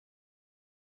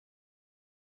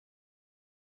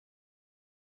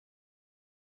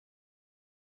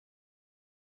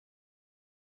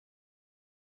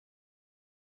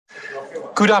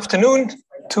Good afternoon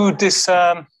to this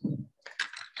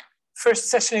first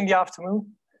session in the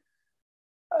afternoon.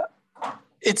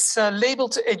 It's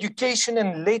labeled Education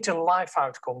and Later Life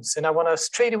Outcomes, and I want to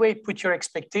straight away put your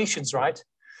expectations right.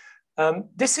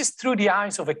 This is through the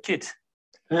eyes of a kid,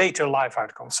 later life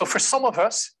outcomes. So for some of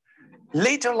us,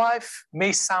 later life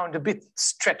may sound a bit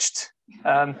stretched.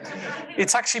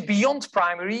 It's actually beyond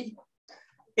primary,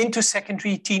 into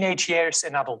secondary, teenage years,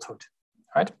 and adulthood,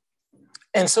 right?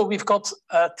 And so we've got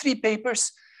 3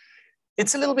 papers.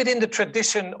 It's a little bit in the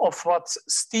tradition of what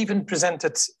Stephen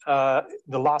presented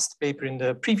the last paper in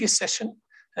the previous session,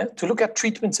 to look at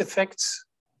treatment's effects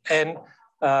and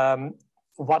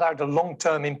what are the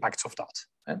long-term impacts of that.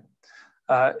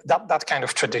 That kind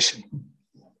of tradition.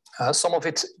 Some of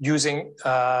it using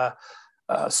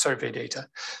survey data.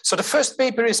 So the first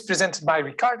paper is presented by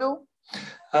Ricardo,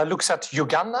 looks at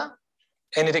Uganda,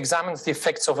 and it examines the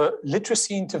effects of a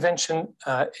literacy intervention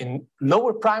in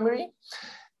lower primary,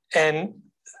 and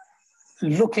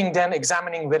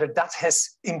examining whether that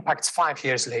has impacts 5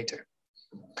 years later.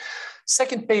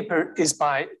 Second paper is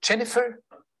by Jennifer,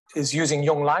 is using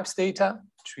young lives data,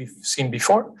 which we've seen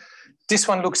before. This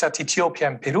one looks at Ethiopia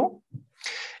and Peru,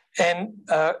 and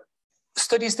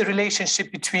studies the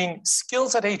relationship between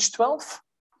skills at age 12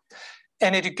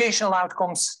 and educational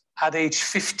outcomes at age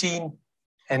 15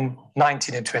 and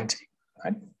 19 and 20,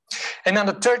 right? And then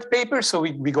the third paper, so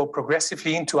we go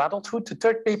progressively into adulthood. The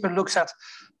third paper looks at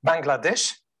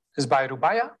Bangladesh, is by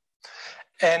Rubaiya,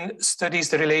 and studies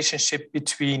the relationship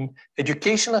between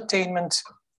educational attainment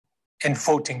and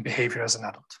voting behavior as an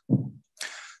adult.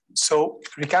 So,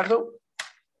 Ricardo,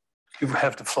 you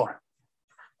have the floor.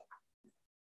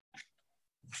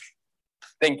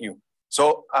 Thank you.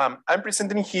 So I'm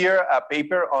presenting here a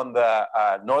paper on the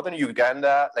Northern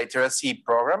Uganda literacy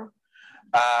program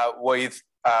I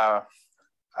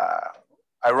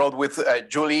wrote with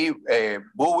Julie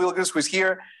Buhl-Wiggers, who's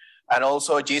here, and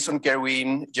also Jason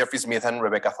Kerwin, Jeffrey Smith, and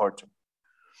Rebecca Thornton.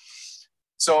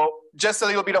 So just a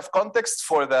little bit of context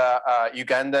for the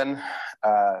Ugandan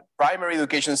primary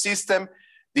education system.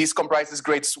 This comprises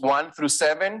grades 1 through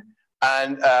 7.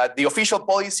 And the official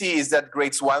policy is that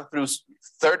grades 1 through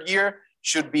 3rd year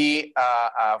should be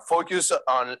focused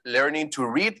on learning to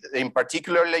read, in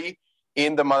particularly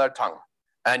in the mother tongue.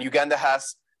 And Uganda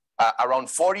has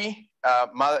around 40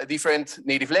 different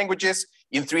native languages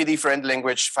in 3 different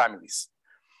language families.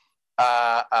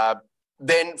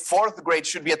 Then 4th grade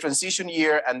should be a transition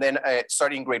year, and then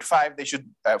starting grade 5, they should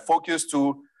focus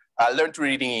to learn to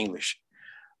read in English.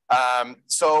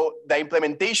 So the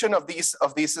implementation of this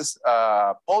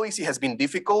policy has been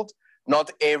difficult.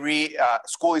 Not every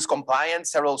school is compliant.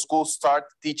 Several schools start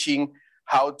teaching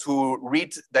how to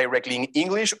read directly in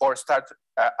English or start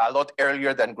a lot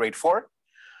earlier than grade 4.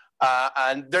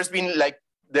 And there's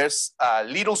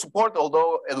little support,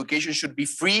 although education should be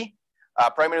free.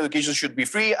 Primary education should be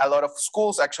free. A lot of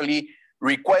schools actually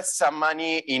request some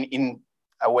money in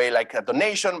a way like a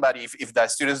donation, but if the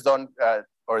students don't,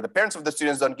 or the parents of the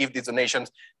students don't give these donations,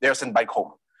 they're sent back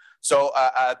home. So,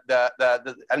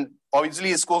 and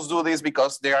obviously schools do this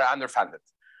because they are underfunded.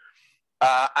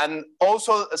 And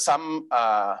also some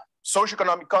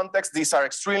socioeconomic context, these are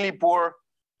extremely poor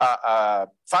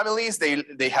families.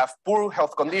 They have poor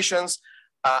health conditions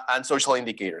and social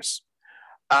indicators.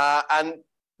 And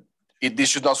this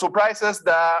should not surprise us,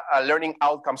 the learning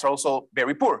outcomes are also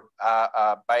very poor.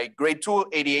 By grade 2,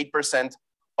 88%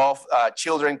 of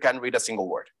children can read a single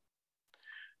word.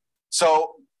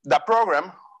 So the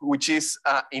program, which is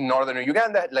in Northern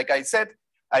Uganda, like I said,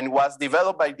 and was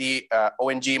developed by the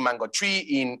ONG Mango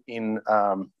Tree in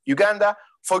Uganda,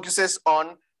 focuses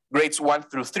on grades 1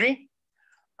 through 3.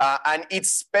 And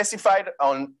it's specified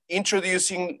on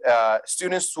introducing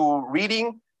students to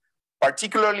reading,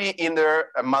 particularly in their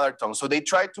mother tongue. So they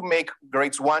try to make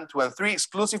grades 1, 2, and 3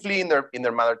 exclusively in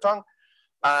their mother tongue.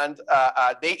 And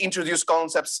they introduce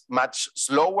concepts much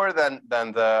slower than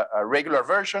the regular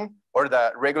version or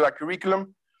the regular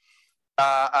curriculum.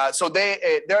 So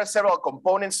there are several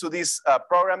components to this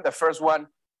program. The first one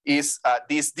is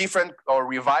this different or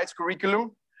revised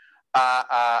curriculum.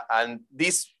 And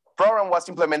this program was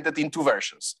implemented in 2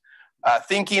 versions,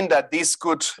 thinking that this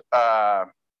could,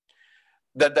 that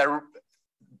the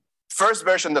first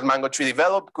version that Mango Tree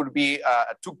developed could be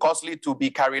too costly to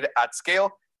be carried at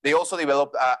scale. They also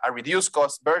developed a reduced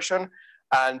cost version,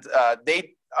 and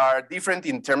they are different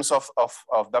in terms of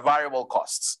the variable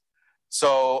costs.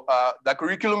 So the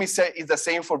curriculum is the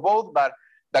same for both, but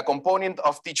the component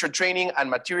of teacher training and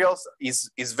materials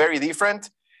is very different.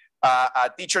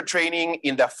 Teacher training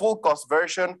in the full cost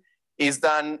version is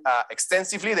done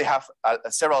extensively. They have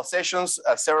several sessions.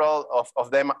 Several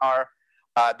of them are,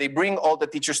 they bring all the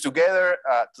teachers together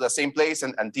to the same place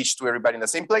and teach to everybody in the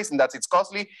same place, and that's it's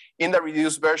costly. In the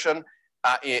reduced version,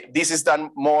 this is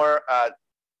done more,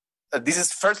 this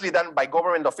is firstly done by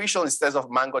government officials instead of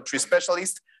mango tree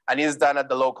specialists, and is done at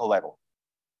the local level.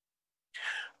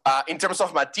 In terms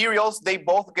of materials, they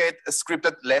both get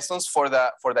scripted lessons for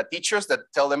the teachers that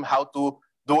tell them how to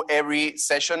do every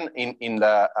session in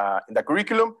the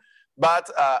curriculum. But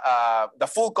the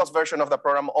full cost version of the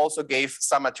program also gave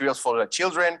some materials for the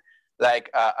children, like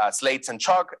slates and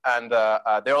chalk. And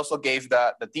they also gave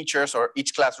the teachers or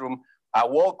each classroom a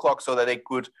wall clock so that they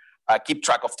could keep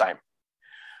track of time.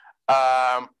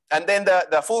 And then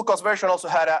the full cost version also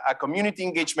had a community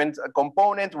engagement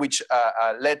component, which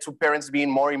led to parents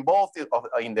being more involved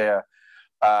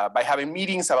by having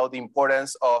meetings about the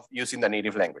importance of using the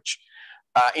native language.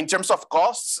 In terms of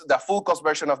costs, the full cost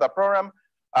version of the program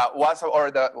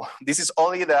this is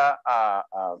only the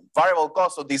variable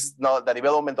cost. So this is not the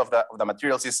development of the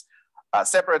materials is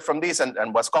separate from this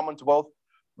and was common to both.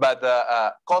 But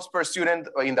the cost per student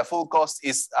in the full cost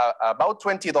is about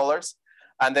 $20.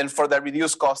 And then for the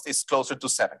reduced cost is closer to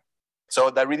 $7. So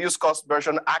the reduced cost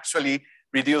version actually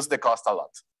reduced the cost a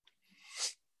lot.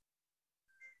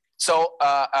 So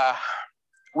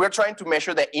we're trying to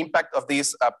measure the impact of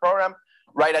this program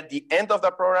right at the end of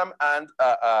the program and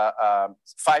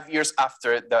 5 years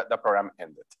after the program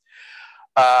ended.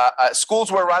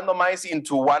 Schools were randomized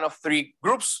into one of three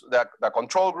groups, the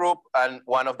control group and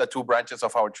one of the two branches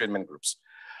of our treatment groups.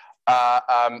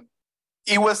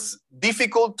 It was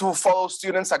difficult to follow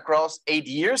students across 8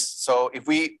 years. So if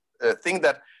we think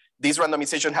that this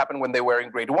randomization happened when they were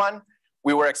in grade 1,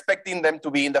 we were expecting them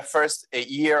to be in the first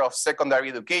year of secondary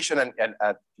education and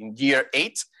in year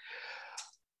 8.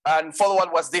 And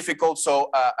follow-up was difficult, so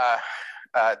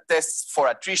tests for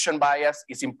attrition bias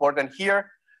is important here.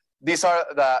 These are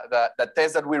the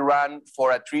tests that we ran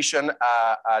for attrition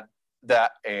at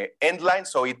the end line.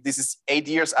 So this is 8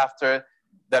 years after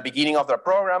the beginning of the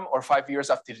program or 5 years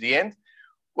after the end.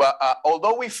 Well,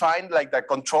 although we find like the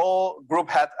control group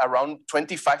had around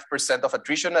 25% of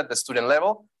attrition at the student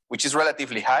level, which is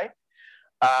relatively high,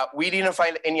 we didn't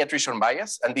find any attrition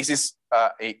bias. And this is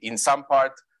in some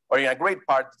part or in a great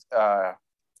part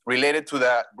related to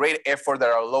the great effort that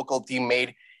our local team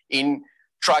made in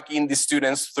tracking the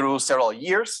students through several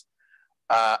years.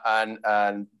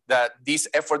 And that this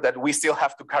effort that we still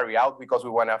have to carry out because we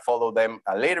want to follow them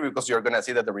later, because you're going to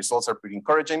see that the results are pretty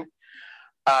encouraging.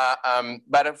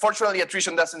 But unfortunately,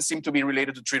 attrition doesn't seem to be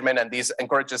related to treatment, and this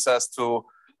encourages us to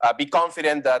be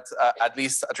confident that at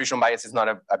least attrition bias is not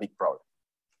a big problem.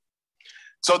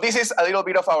 So this is a little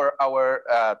bit of our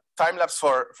time lapse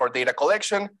for data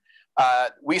collection.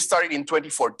 We started in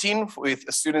 2014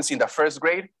 with students in the first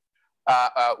grade.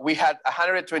 We had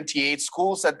 128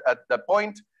 schools at the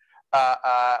point,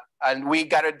 and we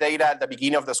gathered data at the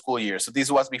beginning of the school year. So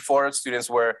this was before students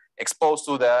were exposed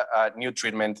to the new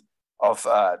treatment of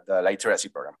the literacy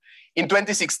program. In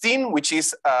 2016, which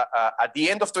is at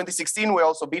the end of 2016, we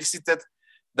also visited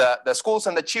the schools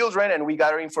and the children, and we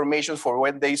gathered information for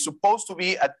when they're supposed to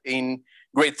be in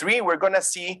grade 3. We're gonna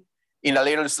see in a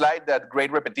later slide that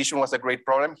grade repetition was a great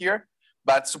problem here,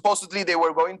 but supposedly they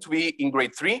were going to be in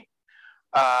grade 3.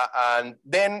 And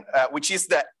then, which is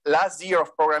the last year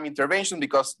of program intervention,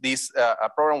 because this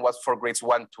program was for grades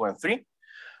 1, 2, and 3.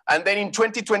 And then in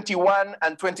 2021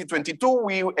 and 2022,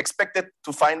 we expected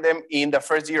to find them in the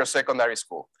first year of secondary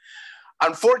school.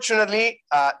 Unfortunately,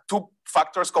 two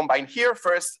factors combined here.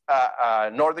 First,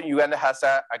 Northern Uganda has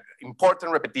an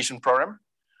important repetition program,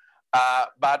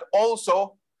 but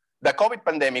also the COVID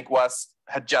pandemic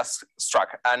had just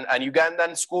struck, and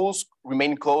Ugandan schools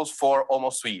remained closed for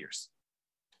almost 2 years.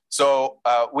 So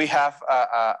we have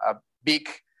a big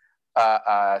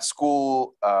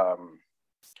school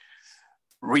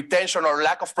retention or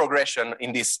lack of progression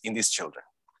in these children.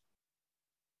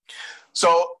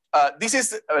 So this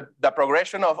is the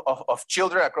progression of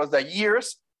children across the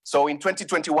years. So in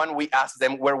 2021, we asked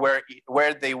them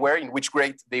where they were, in which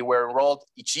grade they were enrolled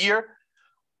each year.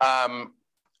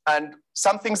 And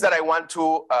some things that I want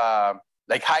to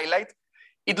highlight.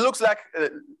 It looks like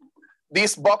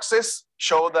these boxes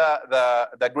show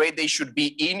the grade they should be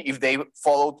in if they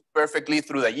followed perfectly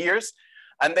through the years.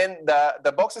 And then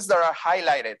the boxes that are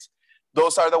highlighted,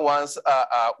 those are the ones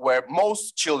where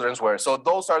most children were. So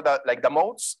those are the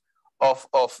modes of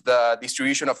the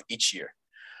distribution of each year.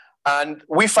 And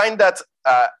we find that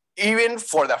even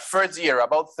for the first year,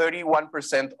 about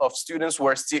 31% of students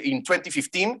were still in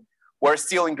 2015 were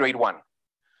still in grade 1.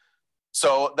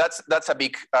 So that's a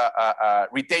big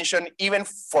retention, even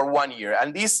for 1 year.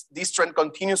 And this trend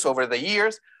continues over the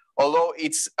years, although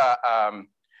it's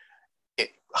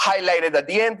highlighted at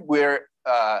the end where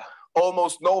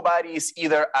almost nobody is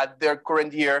either at their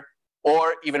current year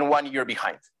or even 1 year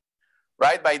behind,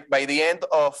 right? By the end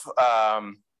of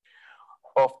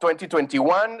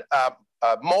 2021,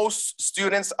 most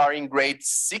students are in grade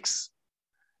 6.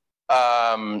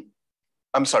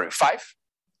 I'm sorry, 5.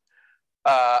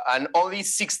 And only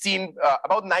 16,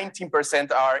 about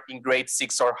 19% are in grade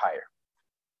 6 or higher.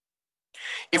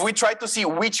 If we try to see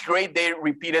which grade they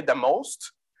repeated the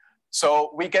most,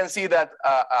 so we can see that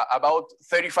about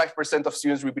 35% of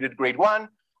students repeated grade 1,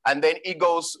 and then it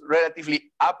goes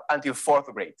relatively up until 4th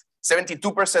grade.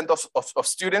 72% of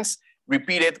students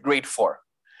repeated grade 4.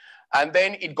 And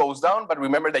then it goes down, but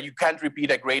remember that you can't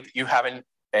repeat a grade you haven't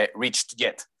reached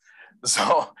yet.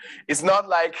 So it's not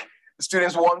like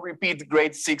students won't repeat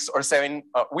grade 6 or 7.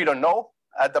 We don't know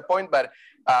at the point, but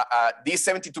this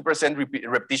 72%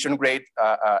 repetition rate,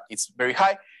 it's very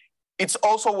high. It's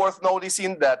also worth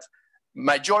noticing that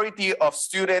majority of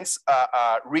students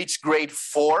reach grade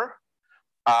 4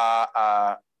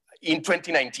 in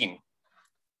 2019,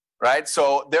 right?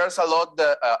 So there's a lot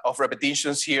of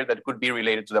repetitions here that could be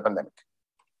related to the pandemic.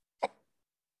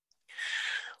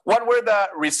 What were the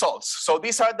results? So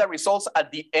these are the results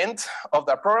at the end of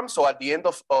the program. So at the end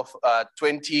of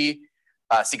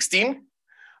 2016,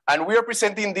 and we are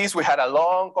presenting this. We had a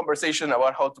long conversation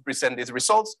about how to present these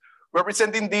results. We're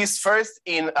presenting this first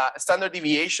in standard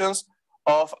deviations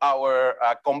of our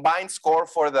combined score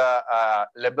for the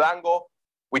Leblango,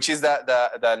 which is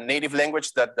the native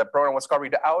language that the program was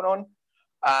carried out on,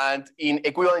 and in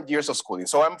equivalent years of schooling.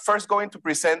 So I'm first going to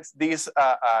present this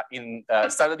in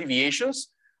standard deviations.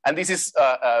 And this is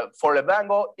for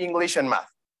Leblango, English, and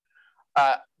math.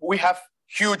 We have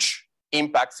huge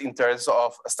impacts in terms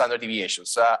of standard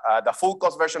deviations. The full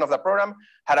cost version of the program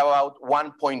had about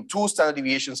 1.2 standard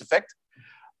deviations effect.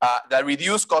 The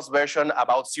reduced cost version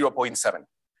about 0.7.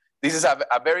 This is a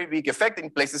very big effect in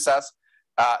places as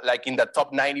like in the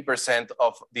top 90%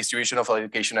 of distribution of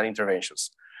educational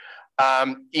interventions.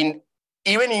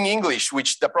 Even in English,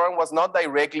 which the program was not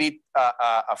directly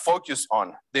focused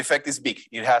on, the effect is big.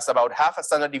 It has about half a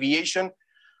standard deviation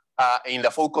in the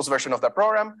full cost version of the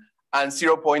program and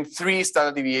 0.3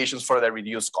 standard deviations for the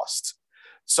reduced cost.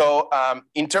 So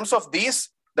in terms of this,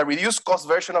 the reduced cost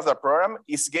version of the program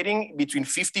is getting between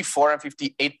 54 and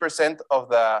 58% of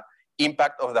the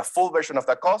impact of the full version of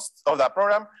the cost of the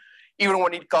program, even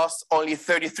when it costs only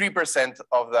 33%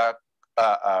 of the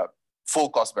full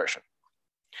cost version.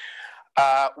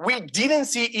 We didn't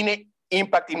see any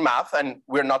impact in math, and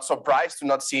we're not surprised to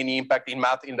not see any impact in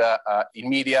math in the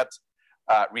immediate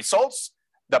results.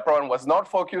 The program was not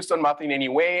focused on math in any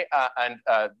way, and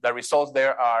the results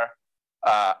there are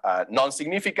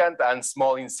non-significant and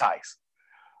small in size.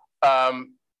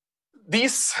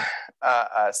 These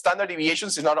standard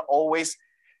deviations is not always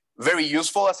very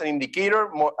useful as an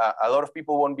indicator. A lot of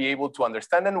people won't be able to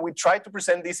understand, and we try to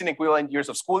present this in equivalent years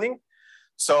of schooling.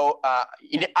 So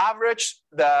in average,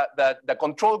 the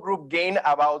control group gained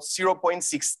about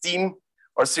 0.16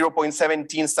 or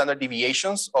 0.17 standard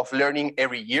deviations of learning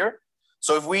every year.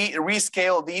 So if we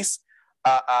rescale this,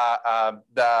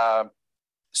 the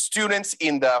students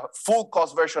in the full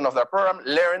cost version of the program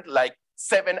learned like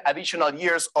 7 additional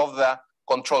years of the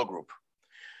control group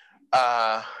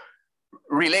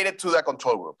related to the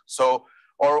control group. So,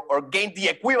 or gained the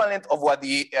equivalent of what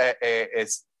the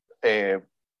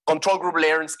control group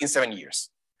learns in 7 years,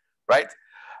 right?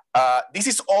 This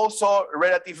is also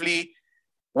relatively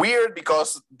weird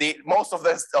because most of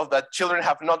the children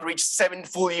have not reached 7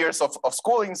 full years of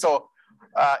schooling. So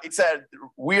it's a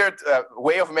weird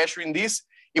way of measuring this.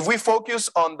 If we focus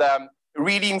on the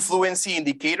reading fluency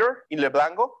indicator in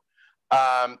Leblango,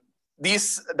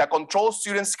 the control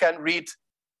students can read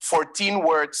 14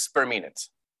 words per minute,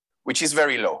 which is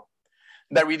very low.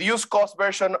 The reduced cost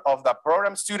version of the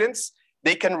program students,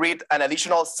 they can read an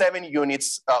additional 7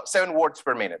 words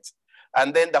per minute.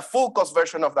 And then the full cost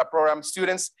version of the program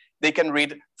students, they can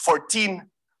read 14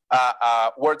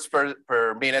 words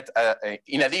per minute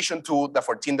in addition to the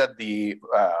 14 that the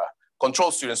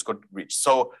control students could reach.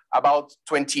 So about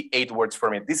 28 words per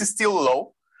minute. This is still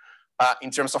low in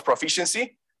terms of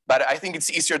proficiency, but I think it's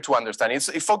easier to understand.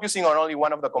 It's focusing on only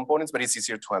one of the components, but it's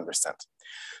easier to understand.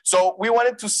 So we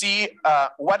wanted to see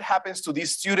what happens to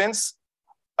these students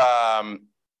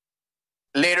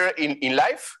later in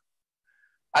life.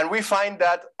 And we find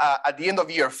that at the end of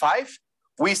year 5,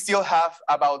 we still have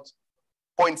about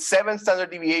 0.7 standard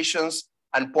deviations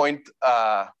and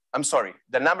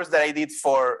the numbers that I did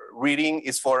for reading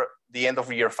is for the end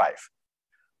of year 5.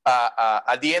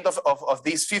 At the end of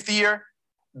this 5th year,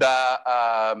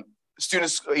 the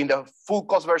students in the full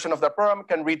course version of the program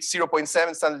can read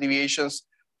 0.7 standard deviations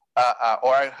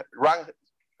or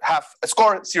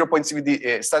score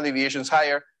 0.7 standard deviations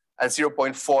higher and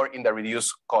 0.4 in the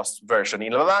reduced cost version.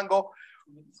 In Ladango,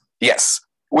 yes,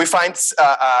 we find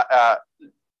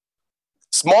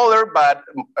smaller but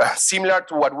similar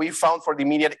to what we found for the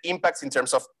immediate impacts in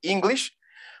terms of English,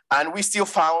 and we still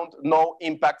found no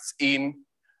impacts in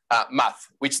math,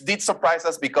 which did surprise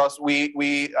us because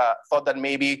we thought that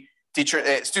maybe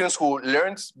students who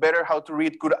learned better how to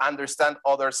read could understand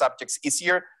other subjects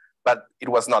easier, but it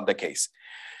was not the case.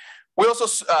 We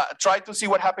also tried to see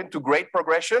what happened to grade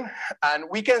progression, and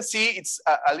we can see it's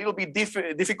a little bit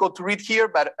difficult to read here,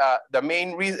 but the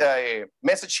main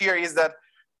message here is that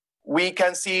we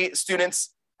can see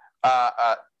students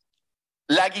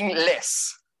lagging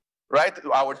less, right?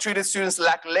 Our treated students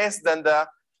lag less than the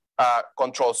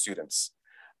control students.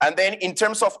 And then in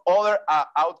terms of other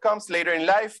outcomes later in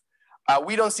life,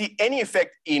 we don't see any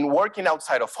effect in working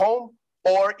outside of home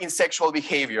or in sexual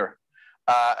behavior.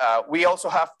 We also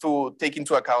have to take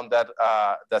into account that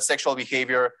the sexual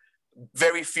behavior,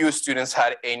 very few students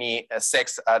had any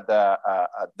sex at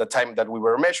the time that we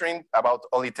were measuring, about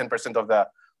only 10% of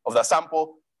the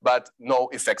sample, but no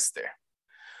effects there.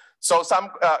 So some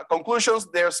conclusions: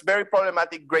 there's very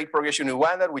problematic grade progression in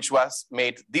Uganda, which was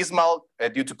made dismal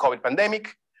due to COVID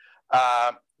pandemic.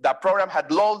 The program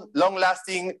had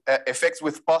long-lasting effects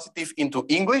with positive into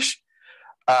English.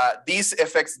 These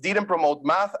effects didn't promote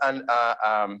math,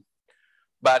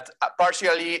 but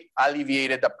partially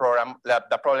alleviated the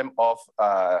problem of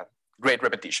grade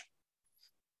repetition.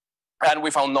 And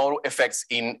we found no effects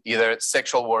in either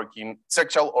sexual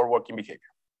or working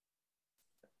behavior.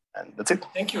 And that's it.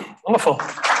 Thank you. Wonderful.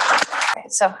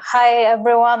 So, hi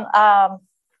everyone.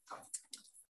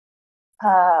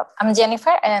 I'm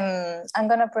Jennifer, and I'm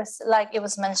gonna like it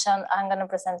was mentioned, I'm gonna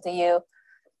present to you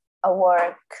a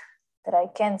work that I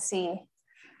can see,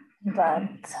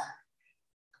 but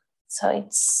so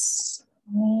it's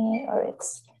me or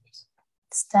it's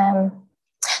them.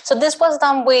 So this was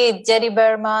done with Jere,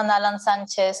 Behrman,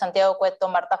 Sanchez, Santiago, Cueto,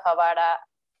 Marta, Favara,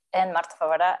 and Marta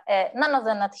Favara. None of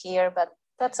them not here, but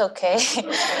that's okay.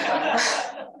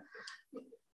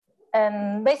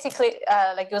 And basically,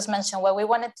 like it was mentioned, what we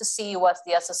wanted to see was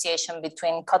the association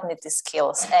between cognitive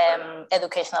skills and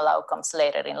educational outcomes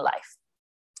later in life.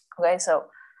 Okay, so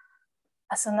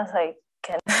as soon as I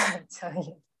can tell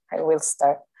you, I will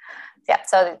start. Yeah,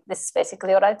 so this is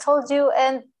basically what I told you.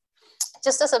 And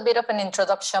just as a bit of an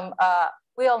introduction,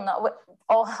 we all know,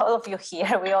 all of you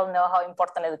here, we all know how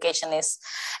important education is.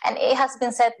 And it has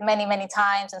been said many, many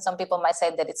times, and some people might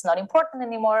say that it's not important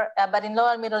anymore, but in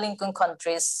low and middle income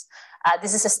countries,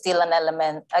 this is still an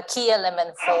element, a key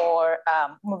element for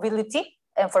mobility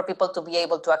and for people to be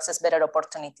able to access better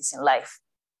opportunities in life.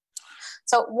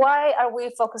 So why are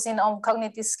we focusing on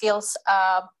cognitive skills?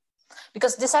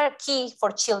 Because these are key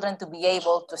for children to be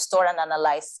able to store and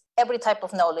analyze every type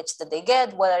of knowledge that they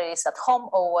get, whether it is at home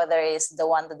or whether it is the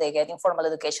one that they get in formal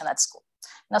education at school.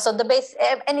 Now, so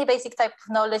any basic type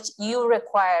of knowledge, you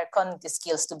require cognitive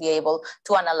skills to be able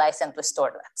to analyze and to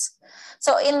store that.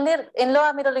 So in low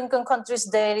and middle income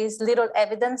countries, there is little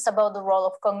evidence about the role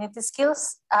of cognitive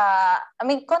skills. I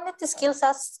mean, cognitive skills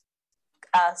as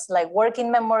like working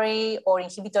memory or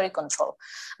inhibitory control.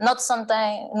 Not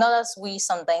as we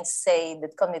sometimes say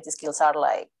that cognitive skills are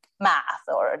like math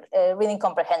or reading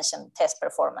comprehension test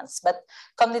performance, but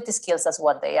cognitive skills is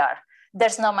what they are.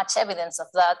 There's not much evidence of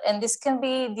that. And this can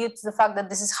be due to the fact that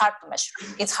this is hard to measure.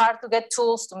 It's hard to get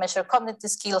tools to measure cognitive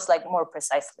skills like more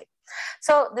precisely.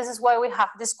 So this is why we have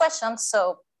this question.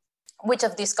 So which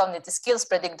of these cognitive skills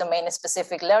predict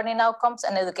domain-specific learning outcomes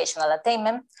and educational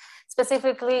attainment?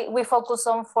 Specifically, we focus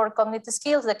on 4 cognitive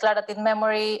skills: declarative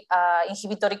memory,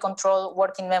 inhibitory control,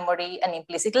 working memory, and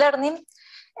implicit learning,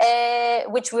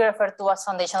 which we refer to as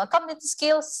foundational cognitive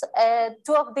skills.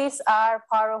 2 of these are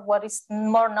part of what is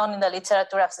more known in the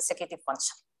literature as executive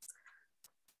function.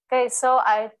 Okay, so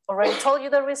I already told you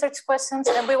the research questions,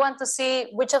 and we want to see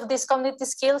which of these cognitive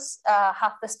skills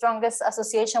have the strongest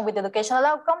association with educational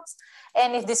outcomes,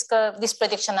 and if this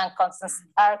prediction and constants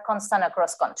are constant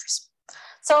across countries.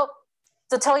 So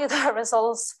to tell you the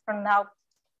results from now,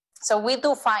 so we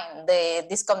do find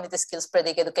these cognitive skills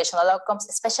predict educational outcomes,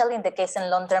 especially in the case in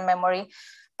long-term memory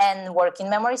and working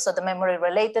memory, so the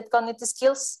memory-related cognitive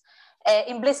skills.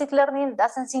 Implicit learning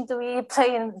doesn't seem to be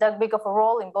playing that big of a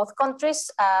role in both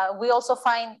countries. We also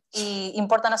find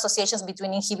important associations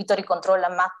between inhibitory control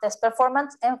and math test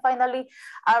performance. And finally,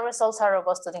 our results are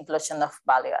robust to the inclusion of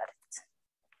value added.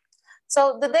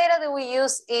 So the data that we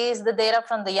use is the data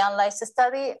from the Young Lives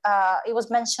study. It was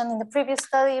mentioned in the previous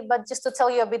study, but just to tell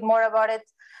you a bit more about it,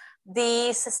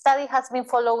 this study has been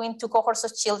following 2 cohorts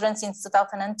of children since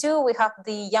 2002. We have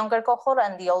the younger cohort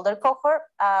and the older cohort,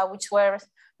 which were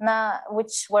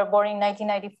born in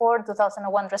 1994,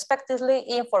 2001 respectively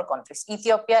in 4 countries: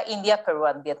 Ethiopia, India, Peru,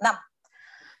 and Vietnam.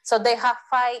 So they have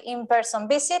 5 in-person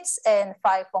visits and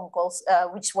 5 phone calls,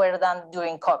 which were done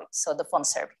during COVID, so the phone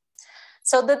survey.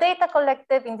 So the data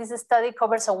collected in this study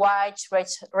covers a wide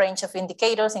range of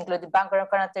indicators, including background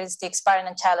characteristics, parent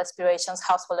and child aspirations,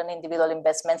 household and individual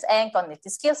investments, and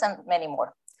cognitive skills, and many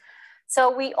more.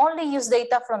 So we only use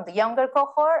data from the younger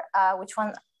cohort,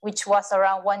 which was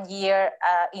around 1 year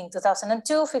in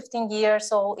 2002, 15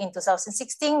 years old in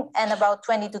 2016, and about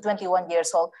 20 to 21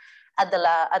 years old at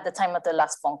the time of the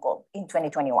last phone call in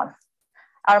 2021.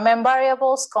 Our main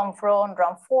variables come from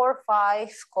round 4,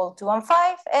 5, call 2 and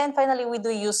 5, and finally we do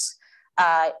use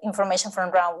information from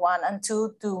round 1 and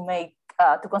 2 to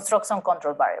construct some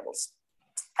control variables.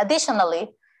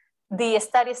 Additionally, the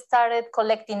study started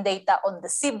collecting data on the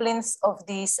siblings of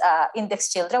these index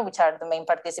children, which are the main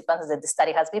participants that the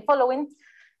study has been following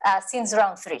since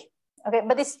round 3. Okay,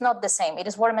 but it's not the same. It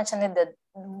is worth mentioning that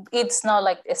it's not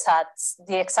like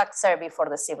the exact survey for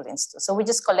the siblings too. So we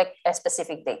just collect a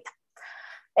specific data.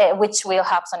 Which will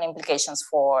have some implications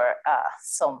for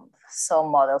some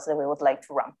models that we would like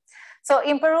to run. So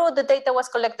in Peru, the data was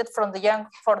collected for the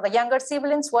younger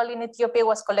siblings, while in Ethiopia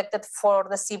was collected for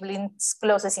the siblings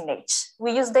closest in age.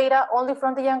 We use data only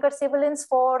from the younger siblings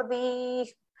for the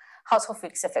household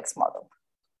fixed effects model.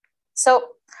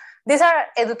 So these are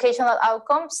educational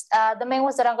outcomes. The main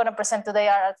ones that I'm going to present today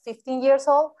are at 15 years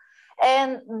old.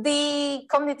 And the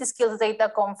community skills data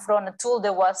come from a tool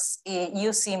that was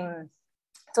used in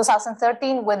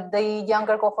 2013 when the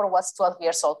younger cohort was 12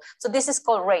 years old. So this is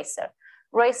called RACER.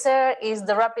 RACER is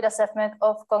the rapid assessment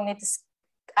of cognitive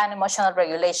and emotional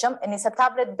regulation, and it's a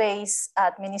tablet-based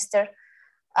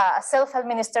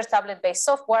self-administered tablet-based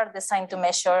software designed to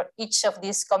measure each of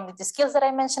these cognitive skills that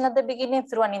I mentioned at the beginning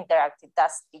through an interactive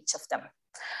task, each of them.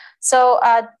 So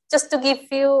just to give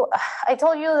you, I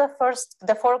told you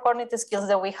the 4 cognitive skills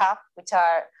that we have, which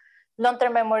are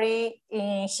long-term memory,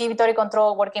 inhibitory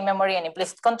control, working memory, and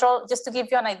implicit control. Just to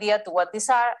give you an idea to what these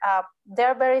are,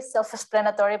 they're very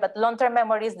self-explanatory, but long-term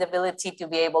memory is the ability to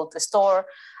be able to store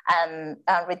and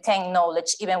retain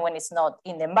knowledge even when it's not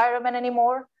in the environment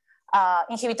anymore.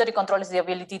 Inhibitory control is the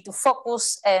ability to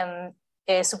focus and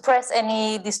suppress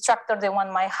any distractor that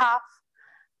one might have.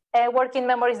 Working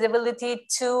memory is the ability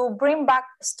to bring back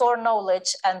stored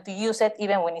knowledge and to use it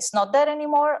even when it's not there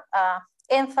anymore.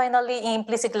 And finally,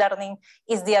 implicit learning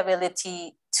is the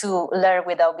ability to learn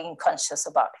without being conscious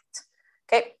about it.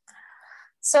 Okay,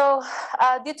 so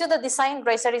due to the design,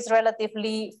 RACER is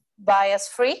relatively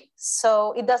bias-free,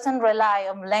 so it doesn't rely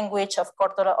on language of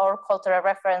cultural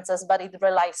references, but it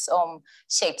relies on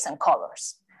shapes and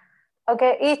colors.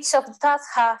 Okay, each of the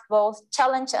tasks have both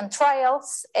challenge and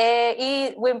trials.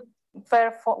 We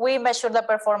measure the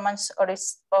performance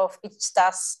of each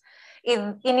task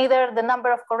in either the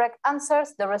number of correct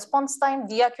answers, the response time,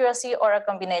 the accuracy, or a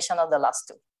combination of the last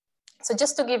 2. So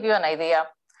just to give you an idea,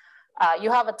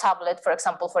 you have a tablet, for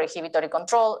example, for inhibitory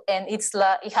control, and it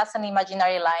has an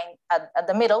imaginary line at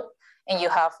the middle, and you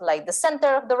have like the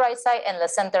center of the right side and the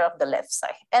center of the left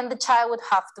side. And the child would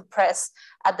have to press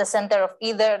at the center of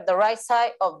either the right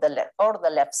side or the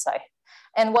left side.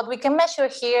 And what we can measure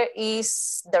here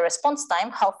is the response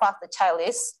time, how fast the child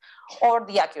is, or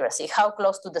the accuracy, how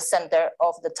close to the center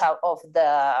of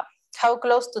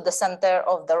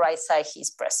the right side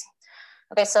he's pressing.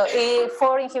 Okay, so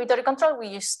for inhibitory control, we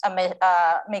use a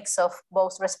mix of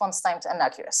both response times and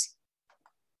accuracy.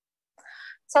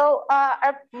 So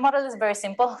our model is very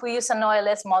simple. We use an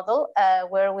OLS model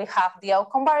where we have the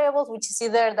outcome variables, which is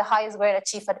either the highest grade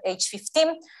achieved at age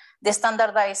 15, the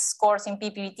standardized scores in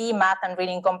PPT, math, and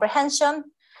reading comprehension.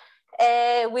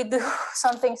 We do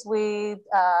some things with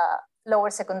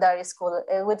lower secondary school,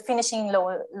 with finishing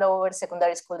lower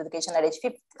secondary school education at age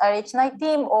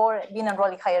 19, or being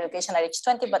enrolled in higher education at age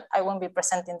 20, but I won't be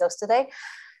presenting those today.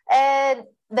 And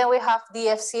then we have the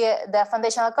FCA, the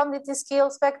foundational cognitive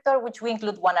skills vector, which we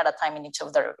include one at a time in each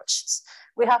of the regressions.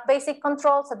 We have basic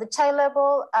controls at the child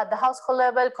level, at the household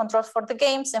level, controls for the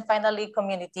games, and finally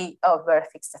community over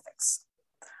fixed effects.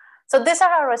 So these are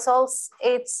our results.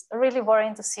 It's really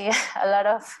boring to see a lot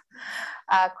of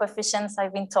coefficients,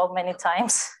 I've been told many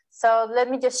times. So let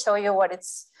me just show you what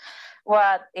it's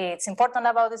important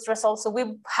about these results. So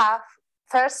we have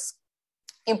first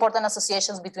important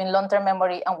associations between long-term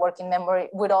memory and working memory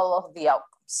with all of the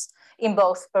outcomes. in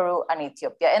both Peru and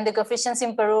Ethiopia. And the coefficients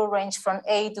in Peru range from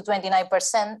 8 to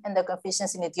 29%, and the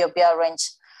coefficients in Ethiopia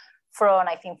range from,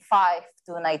 I think, 5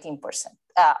 to 19%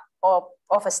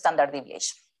 of a standard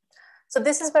deviation. So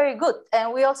this is very good.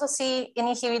 And we also see in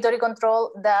inhibitory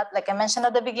control that, like I mentioned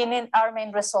at the beginning, our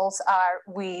main results are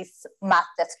with math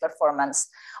test performance.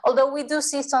 Although we do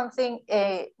see something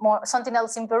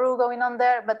else in Peru going on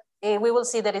there, but we will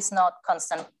see that it's not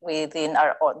constant within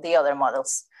the other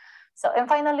models. So, and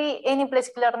finally, in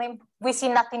implicit learning, we see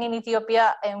nothing in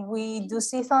Ethiopia, and we do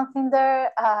see something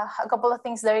there, a couple of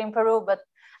things there in Peru, but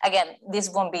again, this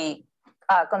won't be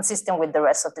consistent with the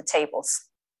rest of the tables.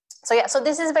 So yeah, so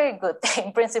this is very good.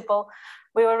 In principle,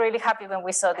 we were really happy when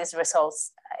we saw these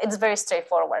results. It's very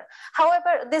straightforward.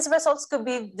 However, these results could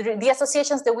be the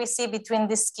associations that we see between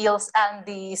these skills and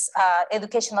these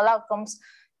educational outcomes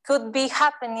could be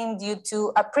happening due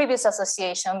to a previous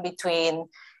association between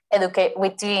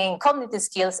cognitive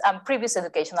skills and previous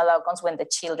educational outcomes when the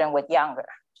children were younger.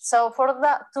 So for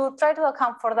that, to try to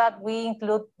account for that, we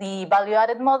include the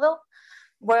value-added model,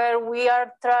 where we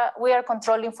are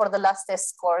controlling for the last test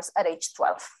scores at age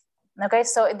 12. Okay,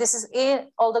 so this is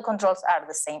all the controls are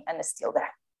the same and still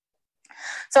there.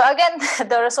 So again,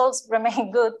 the results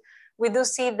remain good. We do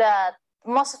see that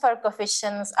most of our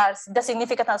coefficients are the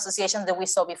significant associations that we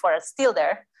saw before are still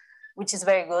there, which is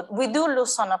very good. We do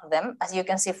lose some of them, as you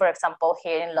can see, for example,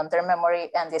 here in long-term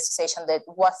memory and the association that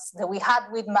we had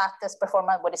with math test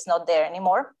performance, but it's not there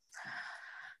anymore.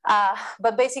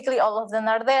 But basically all of them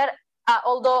are there.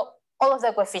 Although all of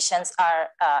the coefficients are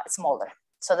smaller.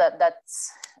 So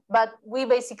but we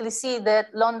basically see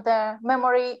that long-term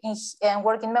memory and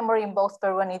working memory in both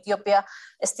Peru and Ethiopia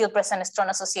still present strong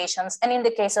associations. And in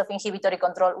the case of inhibitory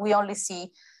control, we only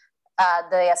see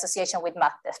the association with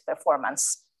math test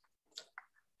performance.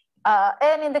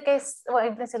 And in the case, well,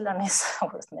 implicit learning is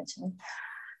worth mentioning.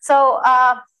 So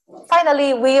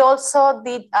finally, we also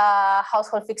did a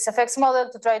household fixed effects model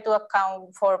to try to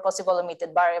account for possible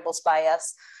omitted variables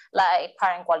bias, like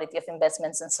parent quality of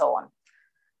investments and so on.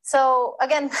 So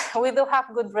again, we do have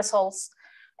good results.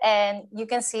 And you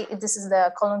can see this is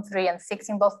the column 3 and 6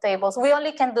 in both tables. We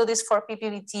only can do this for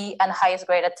PPBT and highest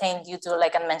grade attained due to,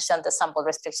 like I mentioned, the sample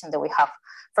restriction that we have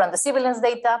from the civilians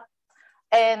data.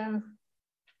 And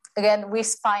again, we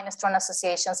find strong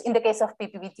associations in the case of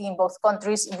PPBT in both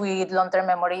countries with long-term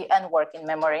memory and working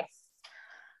memory.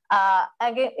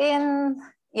 Again,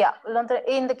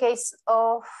 in the case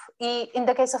of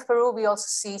Peru, we also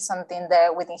see something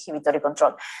there with inhibitory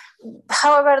control.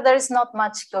 However, there is not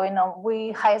much going on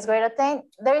with highest grade attained.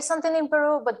 There is something in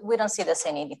Peru, but we don't see the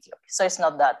same in Ethiopia, so it's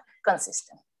not that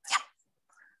consistent. Yeah.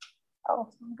 Oh,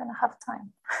 I'm gonna have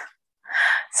time.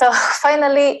 So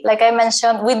finally, like I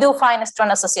mentioned, we do find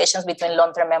strong associations between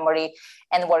long-term memory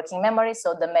and working memory.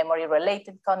 So the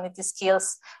memory-related cognitive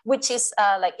skills, which is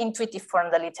like intuitive from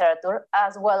the literature,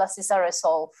 as well as is a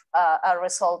result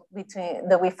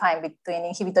that we find between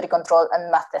inhibitory control and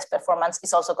math test performance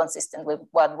is also consistent with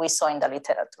what we saw in the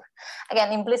literature.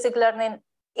 Again, implicit learning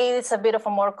is a bit of a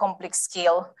more complex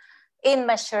skill in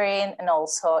measuring and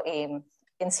also in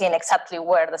seeing exactly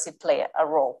where does it play a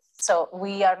role. So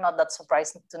we are not that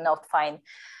surprised to not find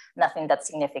nothing that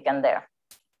significant there.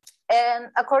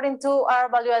 And according to our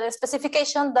value-added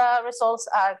specification, the results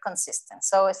are consistent.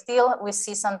 So still we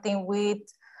see something with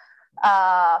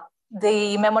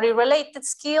the memory-related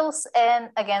skills.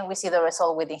 And again, we see the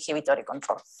result with inhibitory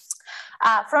control.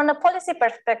 From a policy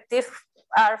perspective,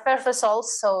 our first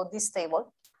results, so this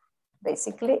table,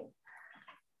 basically,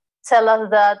 tell us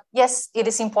that, yes, it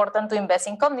is important to invest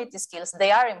in cognitive skills.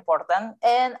 They are important.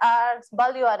 And our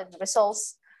value-added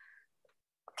results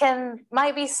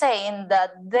might be saying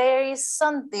that there is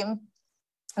something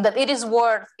that it is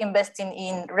worth investing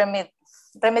in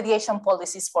remediation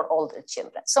policies for older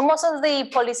children. So most of the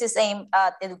policies aimed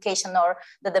at education or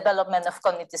the development of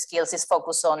cognitive skills is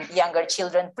focused on younger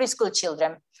children, preschool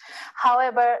children.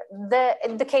 However,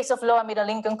 in the case of low and middle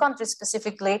income countries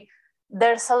specifically,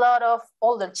 there's a lot of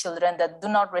older children that do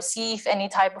not receive any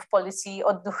type of policy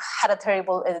or had a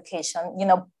terrible education,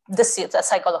 the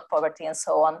cycle of poverty and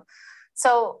so on.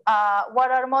 So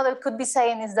what our model could be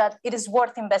saying is that it is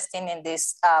worth investing in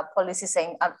this policy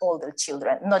saying at older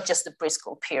children, not just the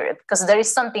preschool period, because there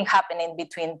is something happening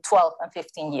between 12 and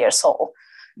 15 years old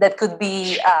that could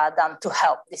be done to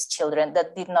help these children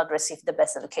that did not receive the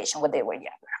best education when they were younger.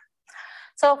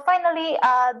 So finally,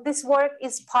 this work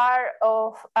is part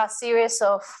of a series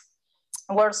of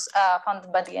works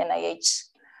funded by the NIH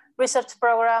research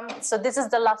program. So this is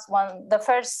the last one. The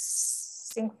first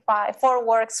 4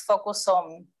 works focus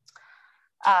on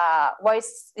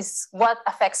voice is what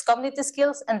affects cognitive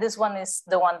skills. And this one is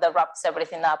the one that wraps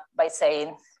everything up by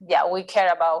saying, yeah, we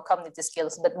care about cognitive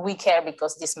skills, but we care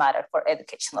because this matters for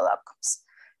educational outcomes.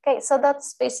 Okay, so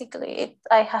that's basically it.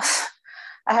 I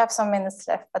have some minutes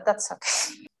left, but that's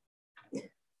okay.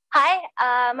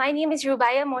 Hi, my name is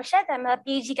Rubaiya Murshed. I'm a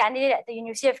PhD candidate at the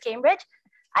University of Cambridge.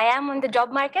 I am on the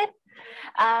job market.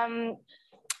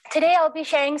 Today, I'll be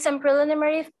sharing some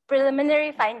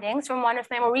preliminary findings from one of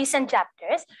my more recent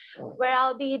chapters, where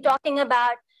I'll be talking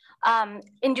about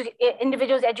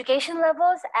individuals' education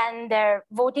levels and their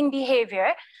voting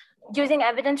behavior using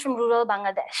evidence from rural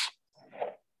Bangladesh.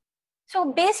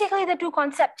 So basically, the two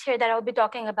concepts here that I'll be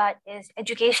talking about is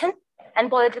education and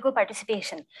political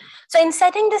participation. So in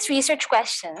setting this research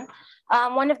question,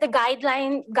 one of the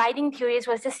guiding theories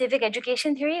was the civic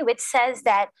education theory, which says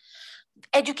that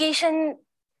education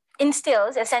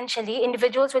instills essentially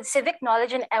individuals with civic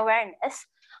knowledge and awareness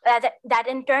that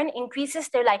in turn increases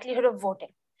their likelihood of voting.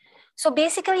 So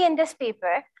basically in this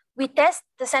paper, we test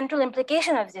the central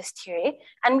implication of this theory,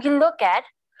 and we look at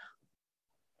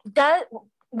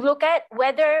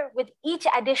whether with each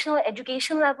additional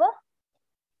education level,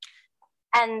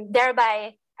 and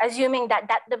thereby assuming that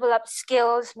develops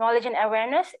skills, knowledge, and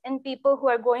awareness in people who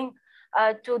are going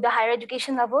to the higher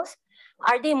education levels,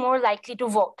 are they more likely to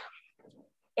vote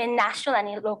in national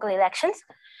and local elections?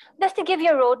 Just to give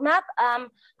you a roadmap,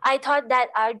 I thought that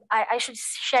I should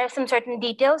share some certain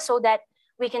details so that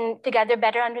we can together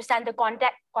better understand the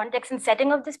context and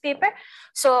setting of this paper.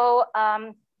 So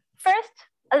first,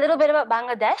 a little bit about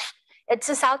Bangladesh. It's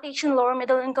a South Asian lower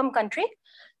middle income country.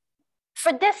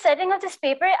 For this setting of this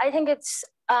paper, I think it's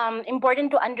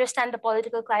important to understand the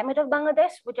political climate of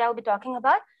Bangladesh, which I'll be talking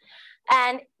about.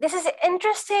 And this is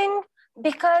interesting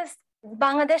because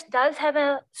Bangladesh does have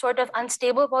a sort of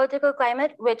unstable political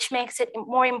climate, which makes it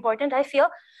more important, I feel,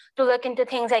 to look into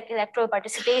things like electoral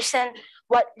participation,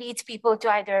 what leads people to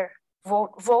either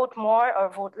vote more or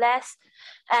vote less.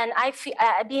 And I feel,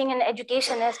 being an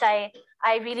educationist, I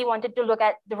really wanted to look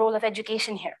at the role of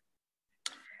education here.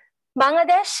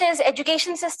 Bangladesh's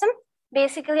education system,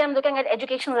 basically I'm looking at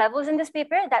education levels in this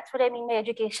paper. That's what I mean by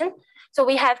education. So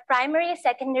we have primary,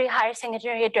 secondary, higher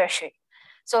secondary, tertiary.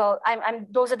 So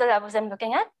those are the levels I'm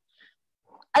looking at.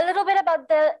 A little bit about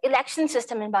the election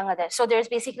system in Bangladesh. So there's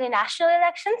basically national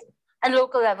elections and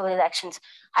local level elections.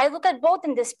 I look at both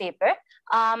in this paper.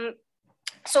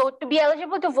 So to be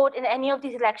eligible to vote in any of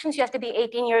these elections, you have to be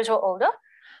 18 years or older.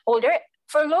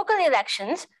 For local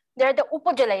elections, there are the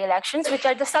Upajala elections, which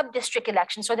are the sub-district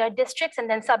elections. So there are districts and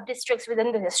then sub-districts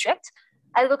within the districts.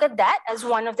 I look at that as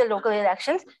one of the local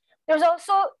elections. There's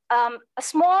also a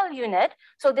small unit.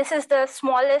 So this is the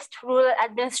smallest rural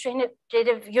administrative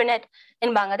unit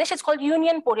in Bangladesh. It's called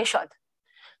Union Porishad.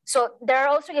 So there are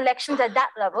also elections at that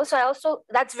level. So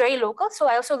that's very local. So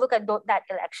I also look at that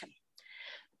election.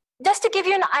 Just to give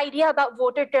you an idea about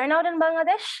voter turnout in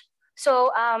Bangladesh.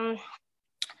 So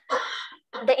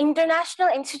the International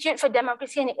Institute for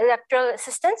Democracy and Electoral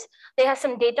Assistance, they have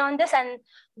some data on this, and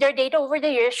their data over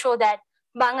the years show that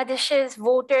Bangladesh's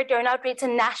voter turnout rates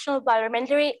in national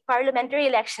parliamentary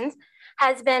elections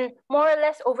has been more or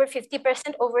less over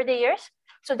 50% over the years.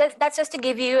 So that's just to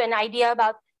give you an idea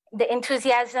about the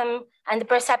enthusiasm and the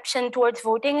perception towards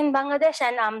voting in Bangladesh.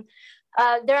 And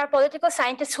there are political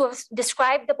scientists who have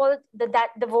described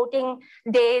the voting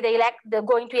day, the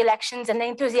going to elections and the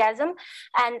enthusiasm.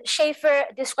 And Schaefer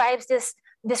describes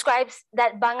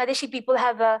that Bangladeshi people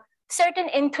have a certain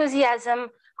enthusiasm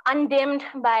undimmed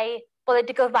by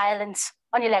political violence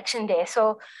on election day.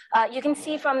 So you can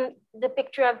see from the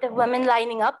picture of the women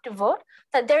lining up to vote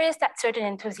that there is that certain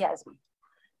enthusiasm.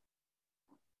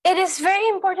 It is very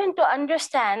important to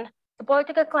understand the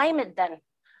political climate then.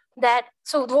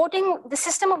 So voting, the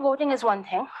system of voting is one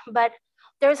thing, but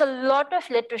there's a lot of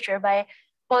literature by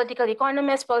political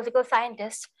economists, political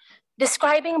scientists,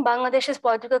 describing Bangladesh's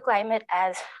political climate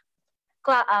as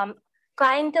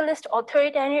clientelist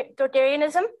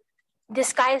authoritarianism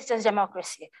disguised as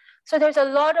democracy. So there's a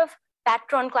lot of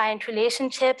patron-client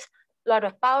relationships, a lot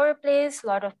of power plays, a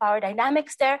lot of power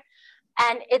dynamics there.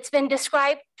 And it's been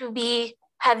described to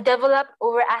have developed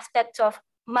over aspects of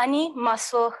money,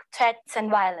 muscle, threats, and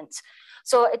violence.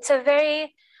 So it's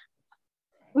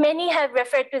many have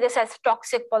referred to this as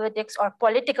toxic politics or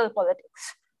political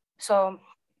politics. So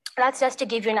that's just to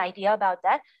give you an idea about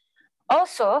that.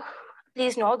 Also,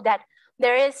 please note that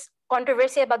there is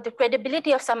controversy about the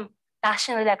credibility of some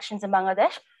national elections in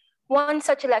Bangladesh. One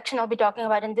such election I'll be talking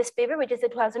about in this paper, which is the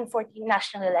 2014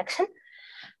 national election.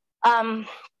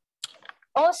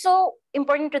 Also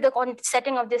important to the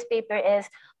setting of this paper is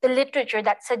the literature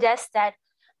that suggests that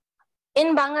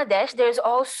in Bangladesh, it's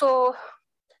also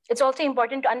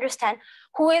important to understand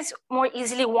who is more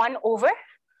easily won over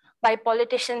by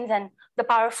politicians and the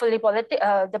powerful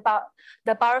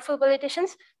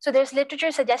politicians. So there's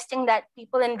literature suggesting that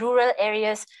people in rural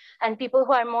areas and people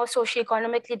who are more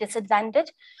socioeconomically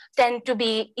disadvantaged tend to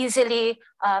be easily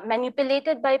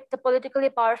manipulated by the politically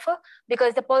powerful,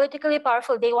 because the politically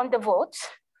powerful, they want the votes.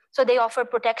 So they offer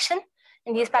protection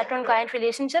in these patron-client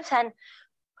relationships. And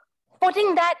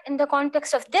putting that in the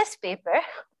context of this paper,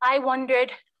 I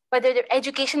wondered whether the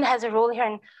education has a role here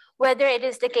and whether it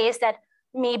is the case that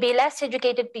maybe less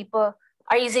educated people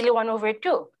are easily won over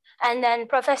too. And then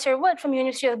Professor Wood from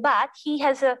University of Bath, he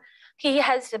has a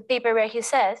paper where he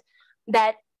says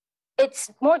that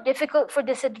it's more difficult for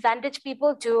disadvantaged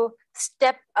people to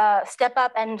step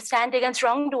up and stand against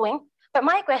wrongdoing. But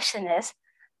my question is,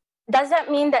 does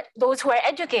that mean that those who are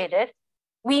educated,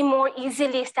 we more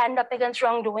easily stand up against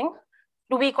wrongdoing?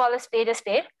 Do we call a spade a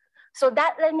spade? So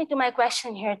that led me to my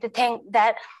question here to think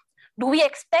that, do we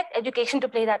expect education to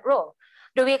play that role?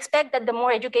 Do we expect that the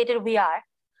more educated we are,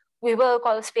 we will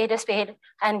call a spade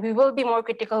and we will be more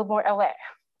critical, more aware?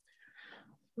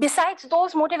 Besides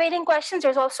those motivating questions,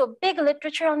 there's also big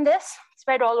literature on this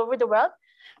spread all over the world,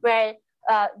 where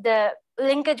the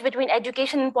linkage between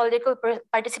education and political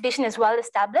participation is well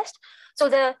established. So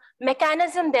the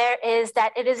mechanism there is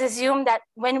that it is assumed that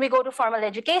when we go to formal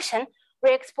education,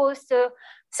 we're exposed to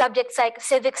subjects like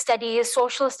civic studies,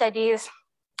 social studies,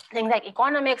 things like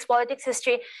economics, politics,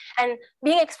 history, and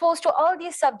being exposed to all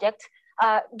these subjects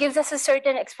gives us a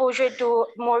certain exposure to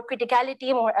more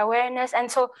criticality, more awareness. And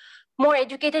so more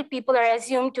educated people are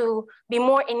assumed to be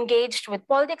more engaged with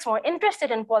politics, more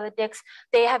interested in politics.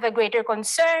 They have a greater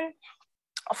concern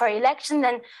for election,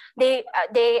 and they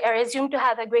are assumed to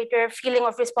have a greater feeling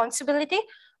of responsibility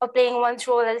of playing one's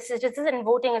role as a citizen, and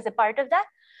voting as a part of that.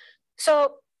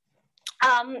 So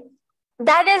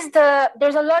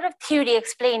there's a lot of theory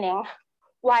explaining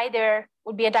why there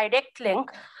would be a direct link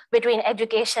between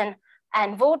education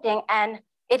and voting. And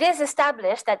it is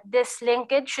established that this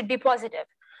linkage should be positive.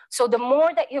 So the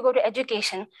more that you go to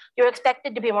education, you're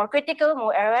expected to be more critical,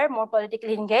 more aware, more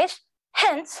politically engaged,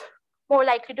 hence more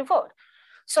likely to vote.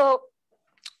 So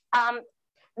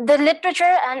the literature,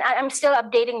 and I'm still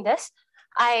updating this,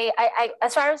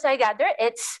 as far as I gather,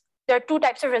 there are two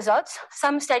types of results.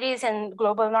 Some studies in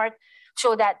Global North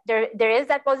show that there is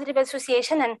that positive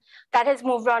association, and that has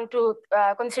moved on to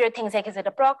consider things like, is it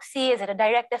a proxy, is it a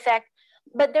direct effect?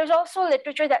 But there's also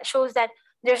literature that shows that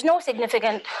there's no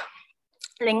significant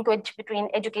linkage between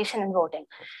education and voting.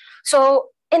 So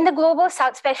in the global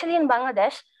south, especially in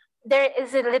Bangladesh, there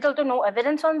is little to no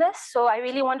evidence on this. So I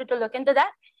really wanted to look into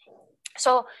that.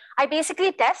 So I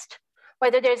basically test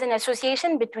whether there's an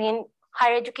association between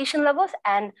higher education levels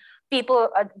and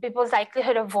people's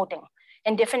likelihood of voting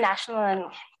in different national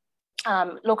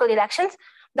and local elections.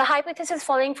 The hypothesis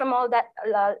following from all that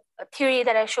theory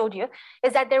that I showed you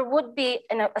is that there would be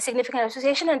a significant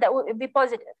association, and that would be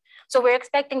positive. So we're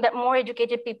expecting that more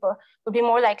educated people would be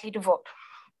more likely to vote.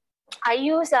 I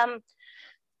use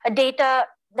a data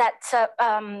that's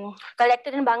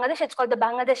collected in Bangladesh. It's called the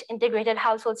Bangladesh Integrated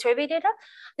Household Survey data.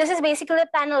 This is basically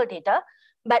panel data,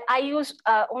 but I use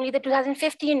only the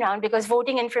 2015 round because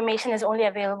voting information is only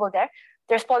available there.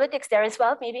 There's politics there as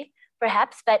well, maybe,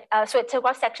 perhaps, but so it's a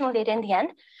cross-sectional data in the end.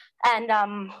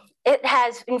 And it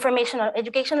has information on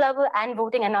education level and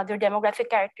voting and other demographic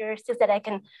characteristics that I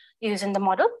can use in the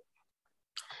model.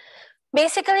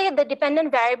 Basically, the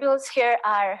dependent variables here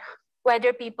are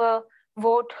whether people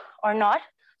vote or not,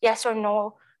 yes or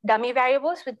no, dummy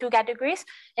variables with two categories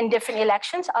in different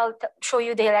elections. I'll show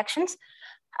you the elections.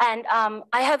 And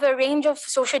I have a range of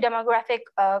socio-demographic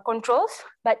controls,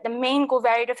 but the main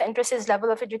covariate of interest is level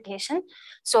of education.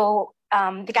 So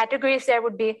the categories there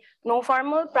would be no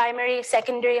formal, primary,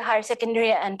 secondary, higher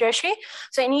secondary, and tertiary.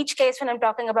 So in each case, when I'm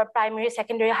talking about primary,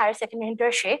 secondary, higher secondary, and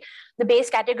tertiary, the base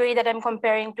category that I'm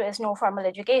comparing to is no formal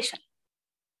education.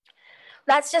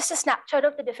 That's just a snapshot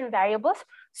of the different variables.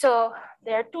 So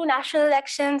there are 2 national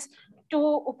elections, 2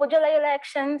 Upajala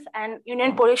elections, and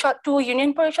two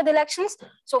Union Parishad elections,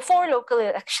 so 4 local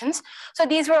elections. So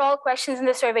these were all questions in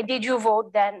the survey. Did you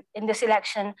vote then in this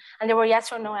election? And there were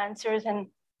yes or no answers. And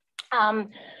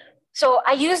so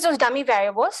I used those dummy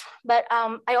variables, but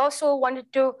I also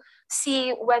wanted to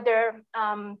see whether,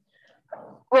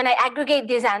 when I aggregate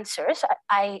these answers,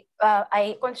 I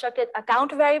constructed a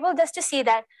count variable just to see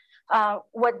that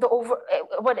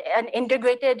what an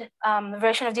integrated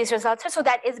version of these results are. So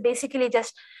that is basically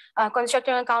just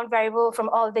constructing a count variable from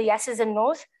all the yeses and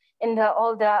nos in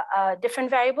all the different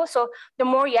variables. So the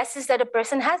more yeses that a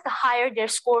person has, the higher their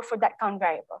score for that count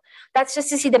variable. That's just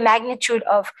to see the magnitude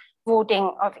of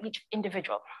voting of each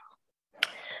individual.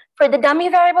 For the dummy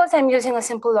variables, I'm using a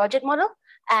simple logit model.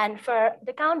 And for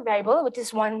the count variable, which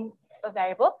is one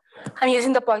variable, I'm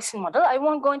using the Poisson model. I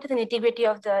won't go into the nitty-gritty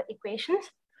of the equations.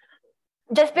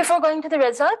 Just before going to the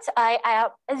results, I am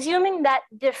assuming that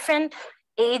different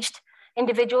aged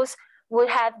individuals would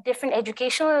have different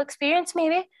educational experience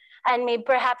maybe, and maybe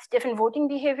perhaps different voting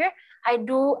behavior. I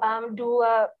do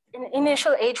an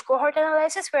initial age cohort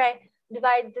analysis where I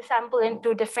divide the sample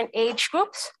into different age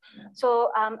groups.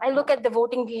 So I look at the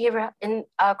voting behavior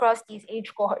across these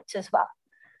age cohorts as well.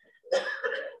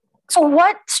 So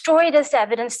what story does the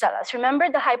evidence tell us? Remember,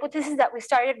 the hypothesis that we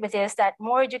started with is that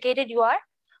more educated you are,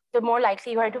 the more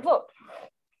likely you are to vote.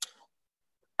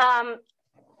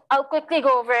 I'll quickly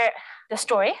go over the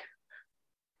story.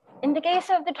 In the case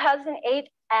of the 2008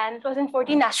 and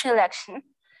 2014 national election,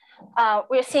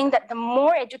 we're seeing that the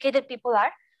more educated people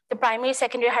are, the primary,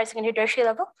 secondary, higher secondary, tertiary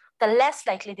level, the less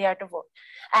likely they are to vote.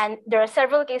 And there are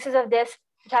several cases of this,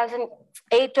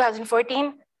 2008,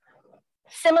 2014.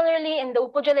 Similarly, in the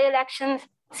Upojale elections,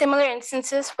 similar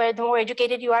instances where the more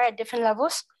educated you are at different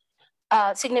levels,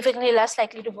 significantly less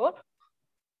likely to vote.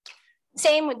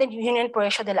 Same with the Union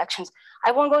Parishad elections.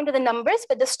 I won't go into the numbers,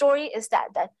 but the story is that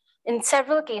in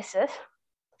several cases,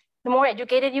 the more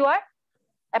educated you are,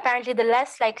 apparently the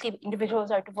less likely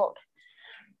individuals are to vote.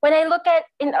 When I look at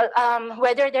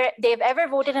whether they've ever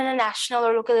voted in a national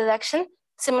or local election,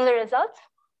 similar results.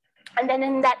 And then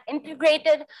in that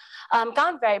integrated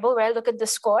count variable where I look at the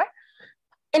score,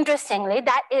 interestingly,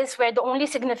 that is where the only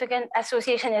significant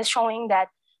association is showing that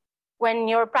when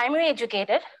you're primary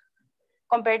educated,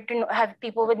 compared to have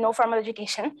people with no formal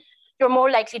education, you're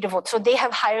more likely to vote. So they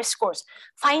have higher scores.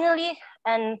 Finally,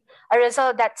 and a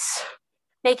result that's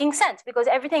making sense because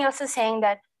everything else is saying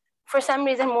that for some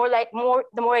reason,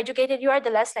 the more educated you are, the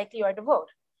less likely you are to vote.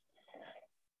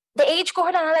 The age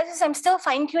cohort analysis, I'm still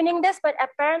fine-tuning this, but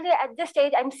apparently at this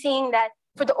stage, I'm seeing that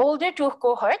for the older two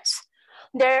cohorts,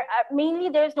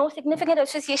 there's no significant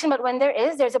association, but when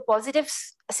there's a positive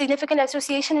significant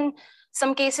association in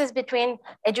some cases between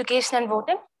education and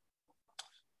voting.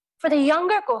 For the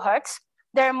younger cohorts,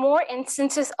 there are more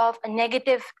instances of a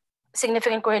negative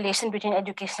significant correlation between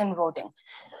education and voting.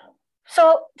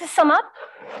 So to sum up,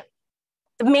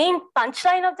 the main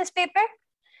punchline of this paper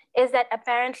is that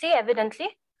apparently,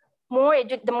 evidently,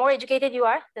 the more educated you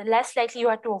are, the less likely you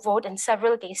are to vote in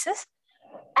several cases.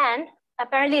 And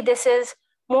apparently this is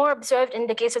more observed in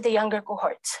the case of the younger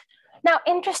cohorts. Now,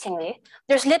 interestingly,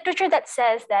 there's literature that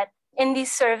says that in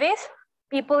these surveys,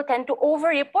 people tend to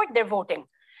over-report their voting.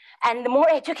 And the more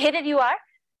educated you are,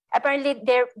 apparently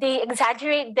they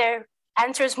exaggerate their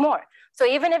answers more. So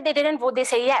even if they didn't vote, they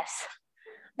say yes.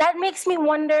 That makes me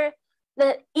wonder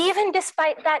that even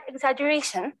despite that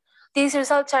exaggeration, these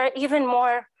results are even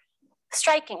more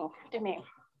striking to me.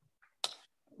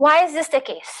 Why is this the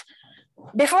case?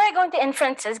 Before I go into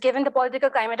inferences, given the political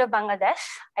climate of Bangladesh,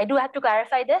 I do have to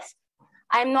clarify this.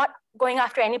 I'm not going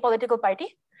after any political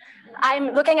party.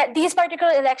 I'm looking at these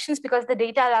particular elections because the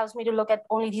data allows me to look at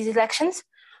only these elections.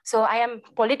 So I am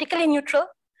politically neutral.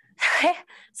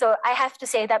 So I have to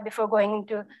say that before going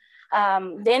into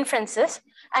the inferences.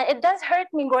 And it does hurt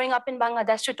me growing up in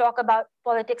Bangladesh to talk about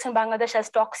politics in Bangladesh as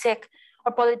toxic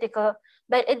or political,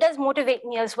 but it does motivate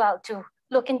me as well to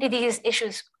look into these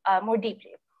issues more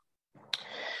deeply.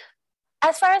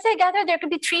 As far as I gather, there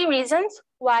could be three reasons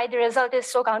why the result is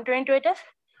so counterintuitive.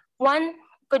 One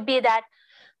could be that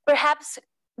perhaps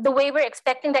the way we're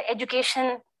expecting that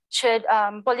education should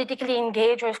politically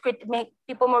engage or make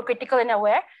people more critical and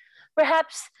aware,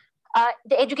 perhaps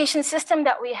the education system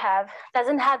that we have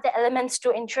doesn't have the elements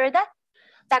to ensure that.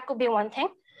 That could be one thing.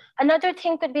 Another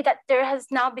thing could be that there has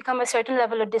now become a certain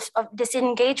level of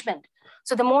disengagement.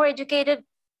 So the more educated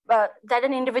that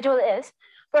an individual is,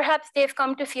 perhaps they've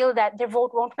come to feel that their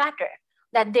vote won't matter,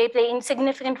 that they play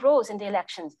insignificant roles in the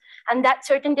elections. And that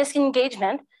certain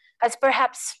disengagement has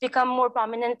perhaps become more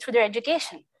prominent through their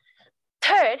education.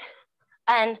 Third,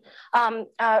 and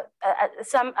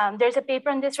there's a paper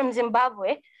on this from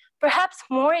Zimbabwe, perhaps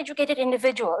more educated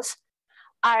individuals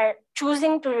are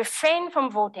choosing to refrain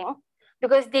from voting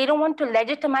because they don't want to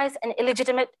legitimize an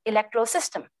illegitimate electoral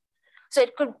system. So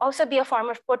it could also be a form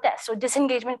of protest. So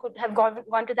disengagement could have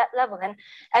gone to that level. And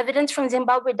evidence from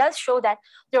Zimbabwe does show that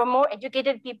the more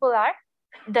educated people are,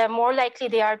 the more likely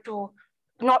they are to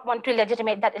not want to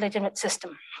legitimate that illegitimate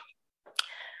system.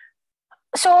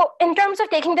 So in terms of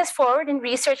taking this forward in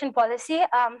research and policy,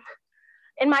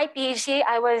 in my PhD,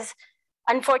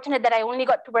 unfortunate that I only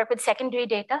got to work with secondary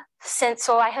data,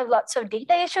 so I have lots of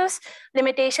data issues,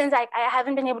 limitations. I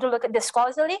haven't been able to look at this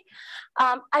causally.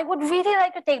 I would really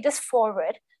like to take this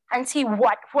forward and see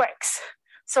what works.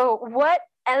 So what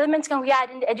elements can we add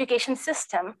in the education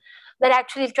system that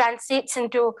actually translates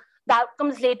into the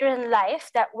outcomes later in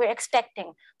life that we're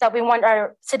expecting, that we want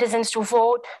our citizens to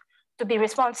vote, to be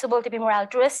responsible, to be more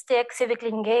altruistic, civically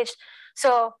engaged.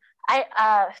 So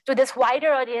to this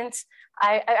wider audience,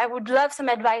 I would love some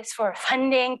advice for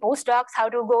funding, postdocs, how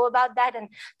to go about that and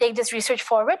take this research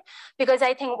forward. Because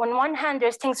I think on one hand,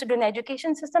 there's things to do in the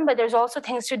education system, but there's also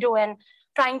things to do in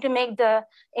trying to make the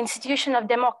institution of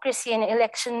democracy and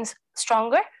elections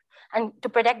stronger and to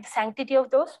protect the sanctity of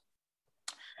those.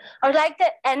 I would like to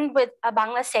end with a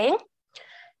Bangla saying.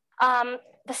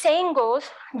 The saying goes,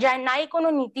 "Jar nai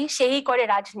kono niti, shehi kore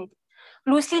rajniti."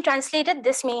 Loosely translated,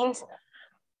 this means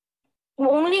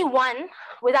only one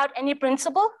without any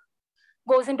principle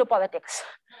goes into politics.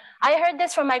 I heard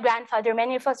this from my grandfather.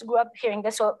 Many of us grew up hearing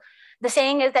this. So the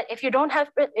saying is that if you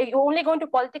only go into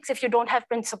politics if you don't have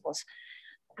principles.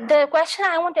 The question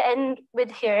I want to end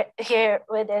with here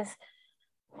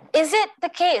is it the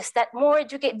case that more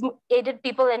educated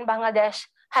people in Bangladesh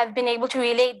have been able to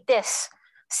relate this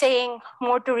saying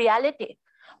more to reality?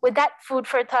 With that food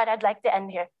for thought, I'd like to end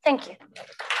here. Thank you.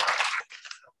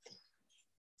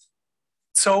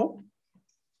 So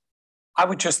I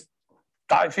would just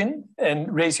dive in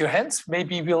and raise your hands.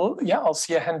 Maybe I'll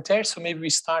see a hand there. So maybe we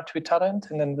start with that end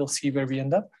and then we'll see where we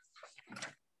end up.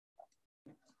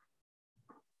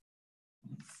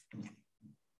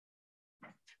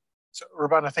 So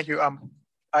Rubaiya, thank you.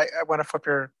 I want to flip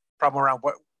your problem around.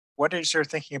 What is your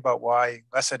thinking about why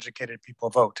less educated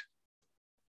people vote?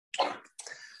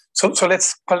 So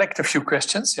let's collect a few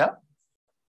questions, yeah?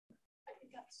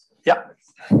 Yeah.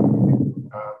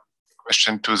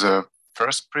 Question to the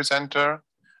first presenter.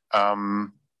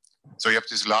 So you have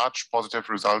these large positive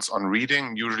results on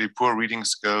reading. Usually poor reading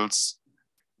skills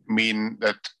mean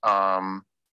that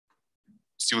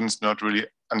students not really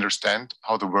understand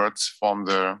how the words form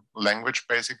the language,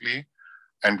 basically.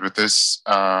 And with this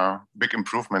big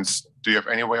improvements, do you have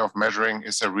any way of measuring,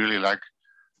 is there really like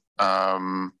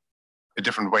a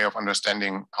different way of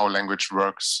understanding how language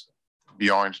works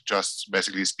beyond just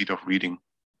basically speed of reading?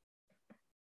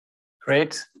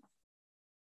 Great.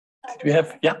 Do we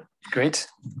have, yeah, great.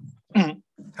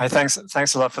 Hi, thanks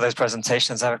a lot for those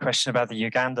presentations. I have a question about the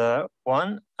Uganda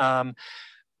one.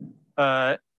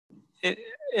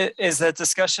 Is there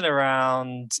discussion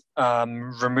around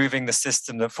removing the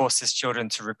system that forces children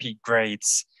to repeat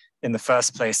grades in the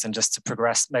first place and just to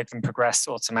make them progress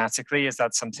automatically? Is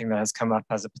that something that has come up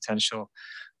as a potential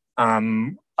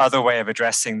other way of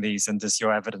addressing these? And does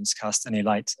your evidence cast any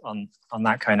light on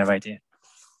that kind of idea?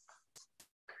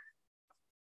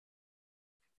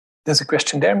 There's a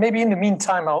question there. Maybe in the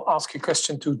meantime, I'll ask a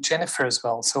question to Jennifer as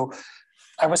well. So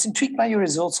I was intrigued by your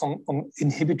results on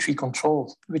inhibitory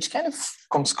control, which kind of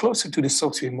comes closer to the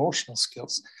socio-emotional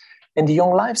skills. And the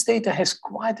Young Lives data has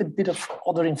quite a bit of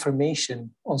other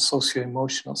information on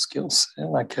socio-emotional skills,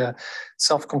 like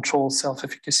self-control,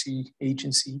 self-efficacy,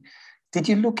 agency. Did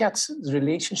you look at the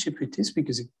relationship with this?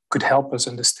 Because it could help us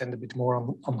understand a bit more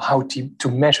on how to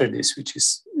measure this, which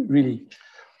is really,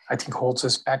 I think, holds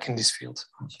us back in this field.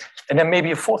 And then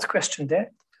maybe a fourth question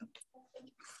there.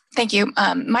 Thank you.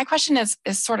 My question is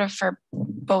sort of for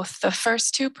both the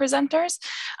first two presenters.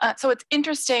 So it's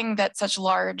interesting that such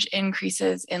large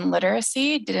increases in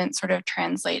literacy didn't sort of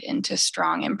translate into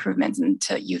strong improvements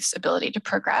into youth's ability to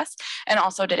progress, and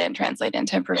also didn't translate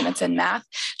into improvements in math.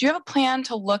 Do you have a plan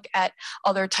to look at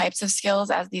other types of skills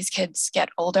as these kids get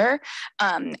older?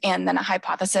 And then a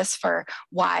hypothesis for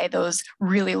why those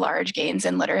really large gains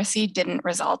in literacy didn't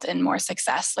result in more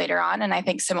success later on? And I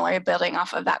think similarly, building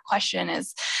off of that question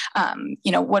is,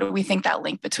 what do we think that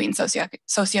link between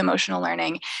socio-emotional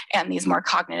learning and these more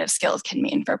cognitive skills can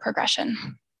mean for progression?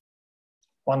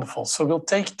 Wonderful. So we'll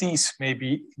take these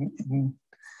maybe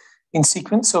in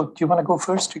sequence. So do you want to go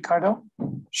first, Ricardo?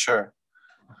 Sure.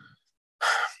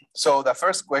 So the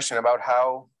first question about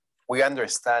how we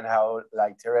understand how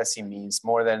literacy means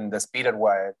more than the speed at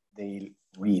what they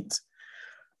read.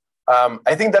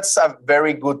 I think that's a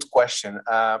very good question.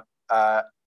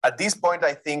 At this point,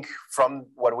 I think from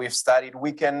what we've studied,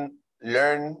 we can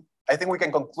learn, I think we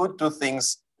can conclude two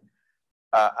things.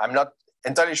 I'm not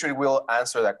entirely sure we'll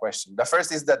answer that question. The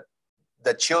first is that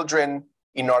the children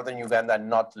in Northern Uganda are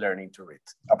not learning to read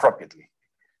appropriately,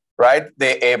 right?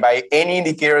 By any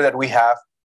indicator that we have,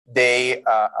 they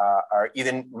are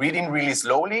either reading really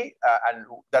slowly, and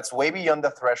that's way beyond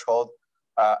the threshold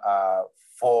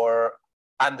for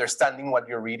understanding what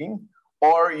you're reading,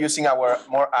 or using our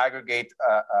more aggregate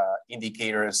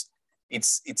indicators, I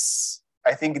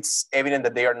think it's evident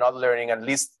that they are not learning, at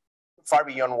least far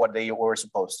beyond what they were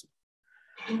supposed to.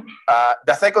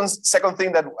 The second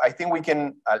thing that I think we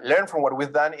can learn from what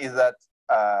we've done is that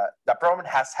the problem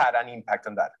has had an impact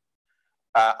on that,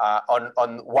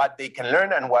 on what they can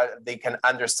learn and what they can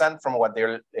understand from what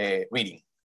they're reading.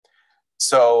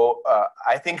 So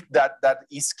I think that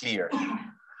is clear.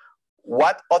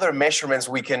 What other measurements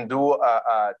we can do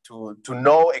to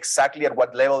know exactly at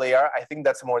what level they are, I think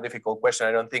that's a more difficult question.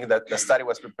 I don't think that the study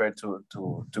was prepared to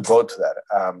go to that.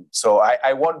 So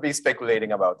I won't be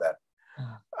speculating about that.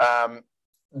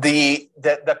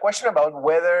 The question about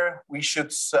whether we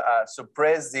should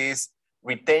suppress this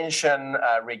retention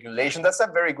regulation, that's a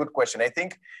very good question. I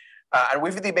think, and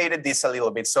we've debated this a little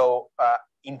bit. So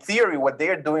in theory, what they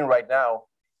are doing right now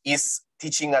is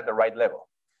teaching at the right level.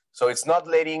 So it's not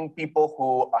letting people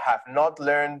who have not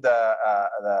learned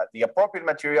the appropriate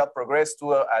material progress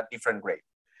to a different grade.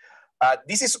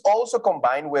 This is also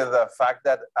combined with the fact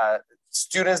that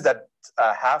students that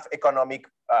have economic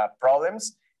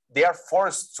problems, they are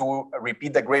forced to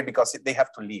repeat the grade because they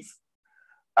have to leave.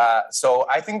 So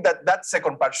I think that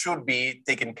second part should be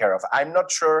taken care of. I'm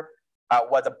not sure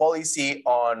what the policy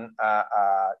on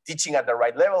teaching at the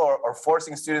right level or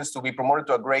forcing students to be promoted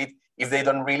to a grade if they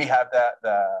don't really have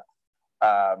the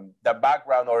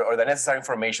background or the necessary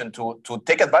information to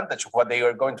take advantage of what they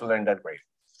are going to learn in that grade.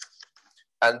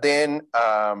 And then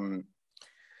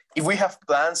if we have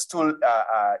plans to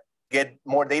get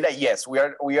more data, yes, we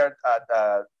are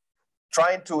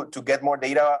trying to get more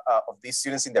data of these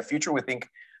students in the future. We think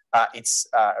it's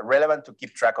relevant to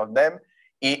keep track of them.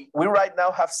 We right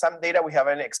now have some data we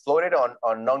haven't explored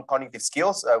on non-cognitive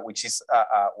skills, which is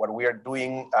what we are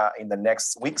doing in the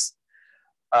next weeks.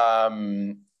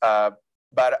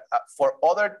 But for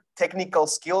other technical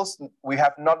skills, we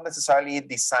have not necessarily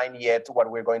designed yet what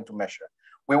we're going to measure.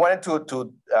 We wanted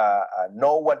to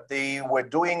know what they were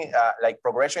doing, like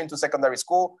progression into secondary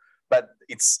school, but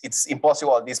it's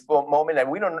impossible at this moment,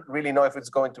 and we don't really know if it's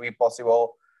going to be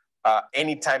possible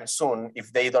anytime soon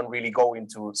if they don't really go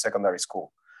into secondary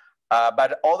school.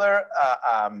 But other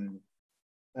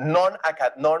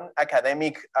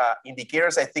non-academic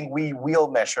indicators, I think we will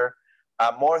measure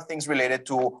more things related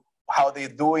to how they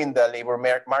do in the labor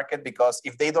market, because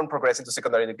if they don't progress into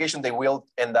secondary education, they will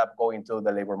end up going to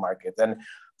the labor market. And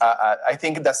I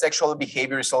think the sexual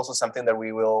behavior is also something that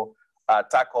we will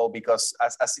tackle, because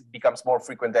as it becomes more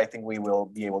frequent, I think we will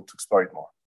be able to explore it more.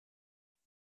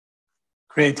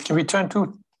 Great. Can we turn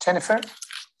to Jennifer?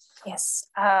 Yes.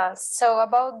 So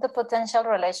about the potential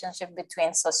relationship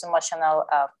between socio-emotional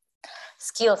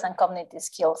skills and cognitive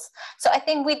skills. So I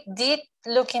think we did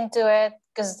look into it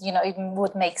because, you know, it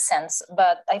would make sense,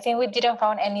 but I think we didn't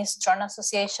find any strong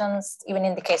associations, even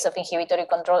in the case of inhibitory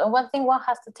control. And one thing one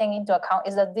has to take into account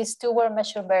is that these two were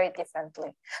measured very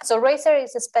differently. So RACER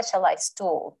is a specialized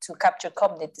tool to capture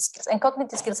cognitive skills, and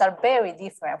cognitive skills are very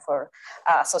different for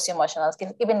socio-emotional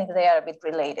skills, even if they are a bit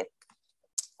related.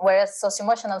 Whereas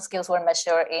socio-emotional skills were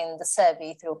measured in the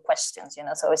survey through questions, you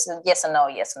know, so it's yes or no,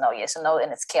 yes or no, yes or no,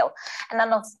 in a scale. And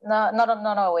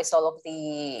not always all of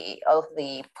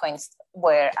the points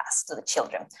were asked to the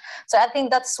children. So I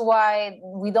think that's why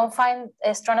we don't find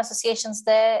strong associations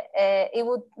there. It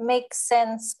would make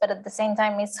sense, but at the same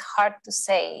time, it's hard to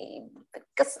say,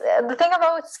 because the thing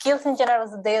about skills in general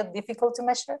is that they are difficult to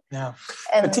measure. Yeah.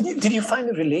 And but did you find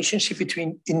a relationship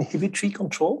between inhibitory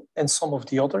control and some of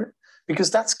the other?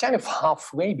 Because that's kind of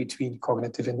halfway between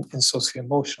cognitive and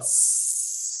socio-emotional.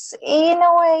 In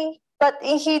a way, but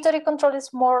inhibitory control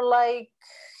is more like,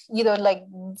 you know, like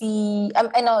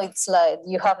I know it's like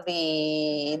you have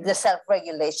the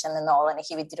self-regulation and all, and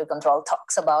inhibitory control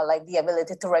talks about like the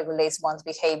ability to regulate one's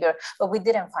behavior, but we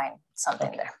didn't find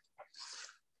something there.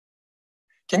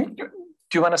 Do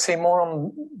you want to say more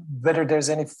on whether there's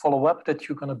any follow-up that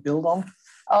you're going to build on?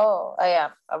 Oh, yeah,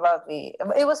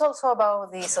 it was also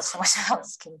about the socio-emotional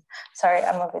skill. Sorry,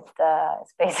 I'm a bit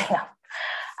spacing out.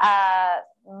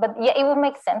 But yeah, it would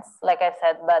make sense, like I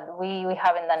said, but we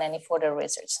haven't done any further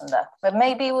research on that. But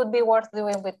maybe it would be worth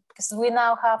doing because we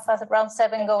now have around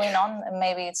 7 going on, and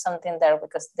maybe it's something there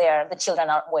because the children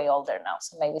are way older now.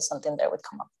 So maybe something there would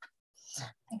come up.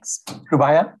 Thanks.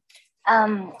 Rubaiya?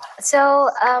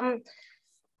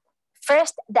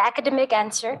 First, the academic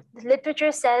answer. The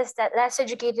literature says that less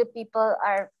educated people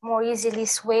are more easily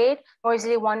swayed, more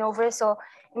easily won over. So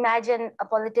imagine a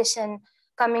politician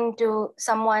coming to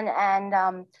someone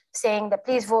and saying that,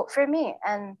 please vote for me,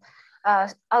 and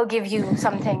I'll give you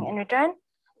something in return,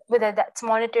 whether that's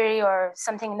monetary or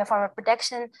something in the form of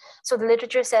protection. So the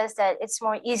literature says that it's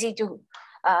more easy to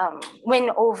win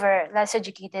over less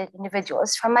educated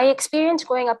individuals. From my experience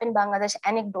growing up in Bangladesh,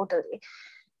 anecdotally,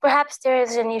 perhaps there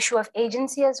is an issue of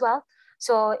agency as well.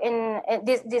 So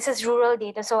this is rural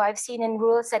data. So I've seen in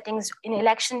rural settings in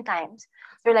election times,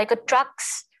 there are like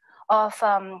trucks of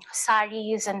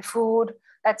saris and food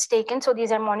that's taken. So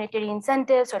these are monetary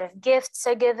incentives, sort of gifts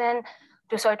are given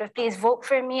to sort of, please vote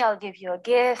for me, I'll give you a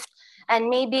gift. And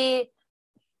maybe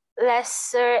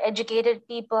lesser educated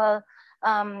people,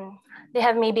 they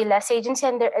have maybe less agency,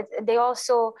 and they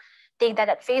also take that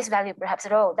at face value, perhaps,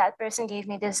 that, oh, that person gave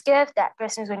me this gift, that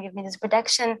person is going to give me this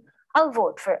protection, I'll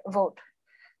vote for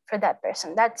that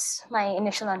person. That's my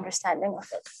initial understanding of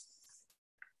it.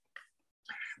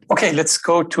 Okay, let's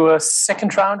go to a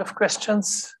second round of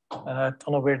questions. I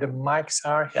don't know where the mics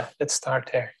are. Yeah, let's start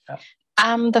there. Yeah.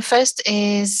 The first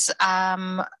is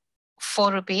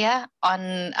for Rubaiya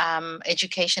on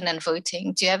education and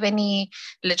voting. Do you have any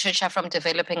literature from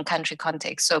developing country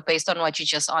context? So based on what you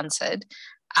just answered,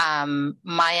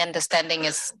 my understanding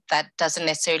is that doesn't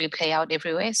necessarily play out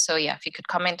everywhere. So yeah, if you could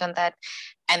comment on that.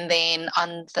 And then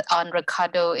on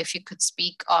Ricardo, if you could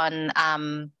speak on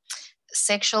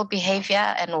sexual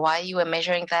behavior and why you were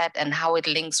measuring that and how it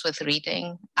links with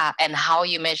reading and how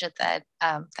you measured that.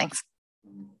 Thanks.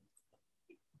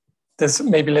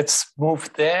 Maybe let's move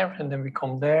there and then we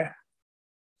come there.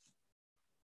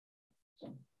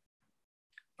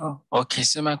 Oh, okay.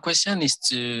 So my question is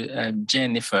to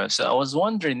Jennifer. So I was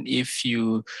wondering if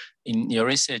you, in your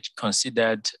research,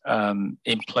 considered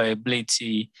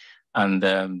employability and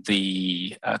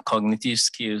the cognitive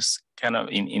skills kind of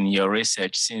in your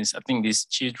research, since I think these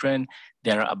children,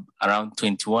 they're around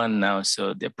 21 now,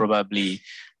 so they probably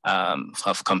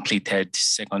have completed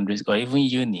secondary or even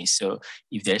uni. So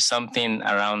if there's something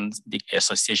around the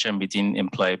association between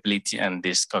employability and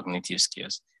these cognitive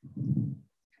skills.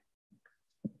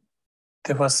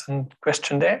 There was a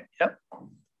question there, yeah.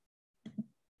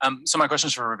 So my question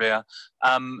is for Rubaiya.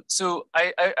 So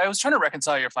I was trying to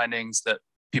reconcile your findings that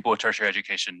people with tertiary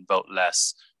education vote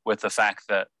less with the fact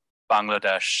that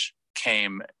Bangladesh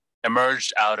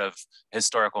emerged out of a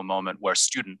historical moment where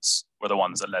students were the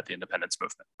ones that led the independence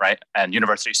movement, right? And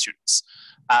university students.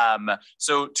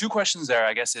 So two questions there,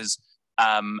 I guess, is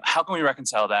how can we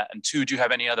reconcile that? And two, do you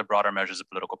have any other broader measures of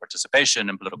political participation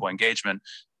and political engagement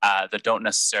that don't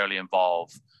necessarily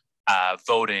involve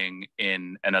voting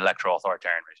in an electoral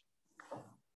authoritarian regime?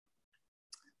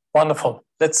 Wonderful.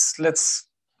 Let's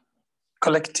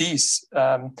collect these.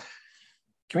 Can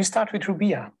we start with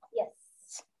Rubaiya?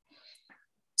 Yes.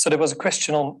 So there was a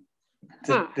question on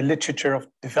the literature of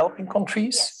developing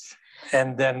countries, yes,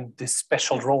 and then this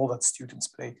special role that students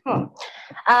play.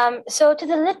 So to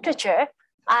the literature,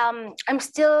 I'm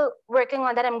still working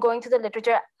on that. I'm going to the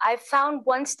literature. I found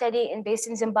one study based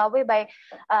in Zimbabwe by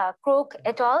Crook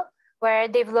et al., where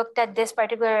they've looked at this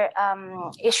particular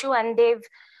issue, and they've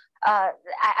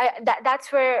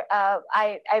that's where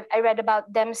I read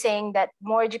about them saying that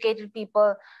more educated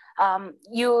people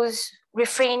use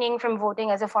refraining from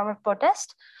voting as a form of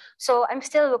protest. So I'm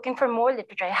still looking for more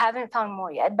literature. I haven't found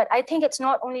more yet, but I think it's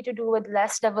not only to do with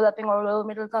less developing or low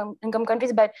middle income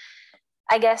countries, but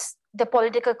I guess the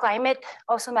political climate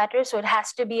also matters. So it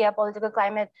has to be a political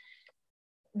climate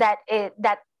that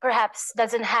perhaps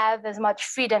doesn't have as much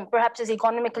freedom, perhaps is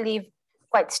economically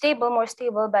quite stable, more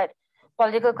stable, but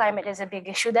political climate is a big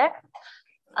issue there.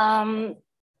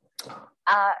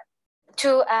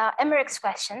 To Emmerich's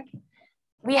question,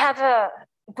 we have a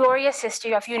glorious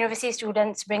history of university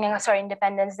students bringing us our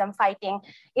independence, them fighting.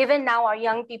 Even now, our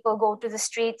young people go to the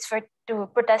streets to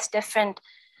protest different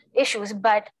issues.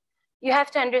 But you have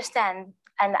to understand,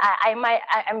 and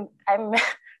I'm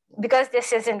because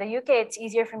this is in the UK, it's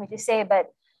easier for me to say,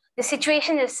 but the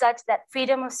situation is such that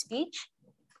freedom of speech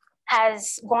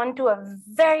has gone to a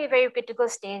very, very critical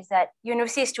stage that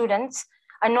university students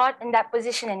are not in that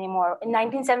position anymore. In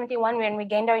 1971, when we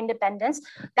gained our independence,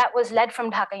 that was led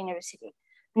from Dhaka University.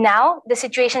 Now, the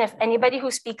situation, if anybody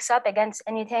who speaks up against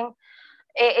anything,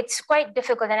 it's quite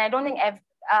difficult. And I don't think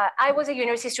I was a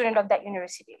university student of that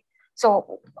university.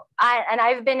 So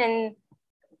I've been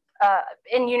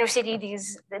in university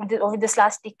over this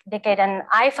last decade, and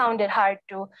I found it hard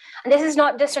to, and this is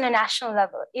not just on a national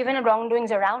level, even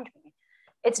wrongdoings around me.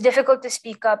 It's difficult to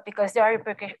speak up because there are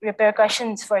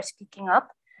repercussions for speaking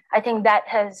up. I think that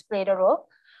has played a role.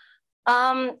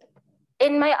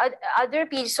 In my other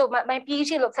PhD, so my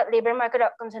PhD looks at labor market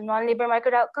outcomes and non-labor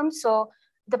market outcomes. So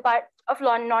the part of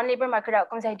non-labor market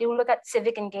outcomes, I do look at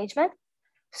civic engagement.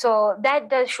 So that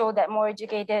does show that more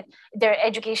educated, their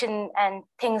education and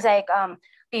things like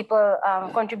people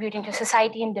contributing to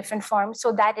society in different forms.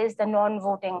 So that is the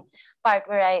non-voting part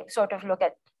where I sort of look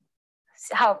at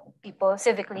how people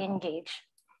civically engage.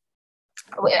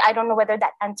 I don't know whether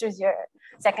that answers your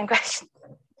second question.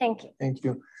 Thank you. Thank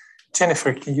you.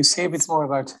 Jennifer, can you say a bit more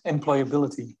about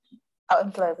employability? Oh,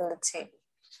 employability.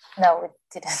 No, we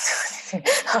didn't do anything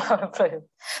about employability.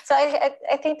 So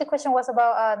I think the question was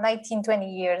about 19,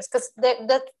 20 years, because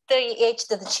that's the age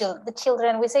that the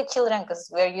children, we say children because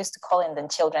we're used to calling them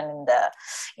children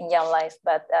in young life,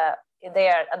 but they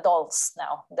are adults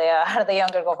now. They are, the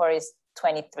younger cohort is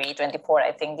 23, 24,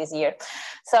 I think this year.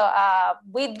 So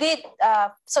we did,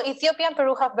 so Ethiopia and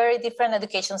Peru have very different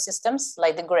education systems,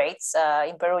 like the grades.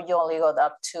 In Peru, you only got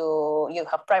up to, you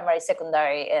have primary,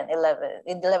 secondary, and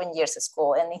 11 years of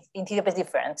school. And in Ethiopia is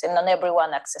different, and not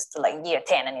everyone access to like year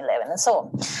 10 and 11 and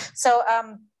so on. So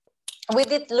we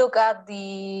did look at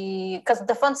because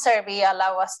the fund survey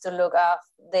allow us to look at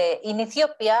in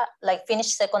Ethiopia, like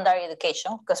finished secondary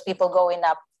education, because people going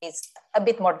up is a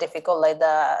bit more difficult, like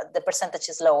the percentage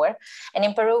is lower. And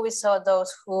in Peru, we saw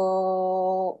those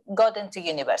who got into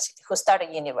university, who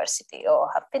started university or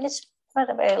have finished, not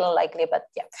very unlikely, but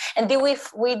yeah. And then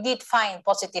we did find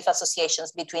positive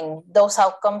associations between those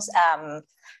outcomes.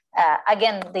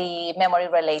 Again, the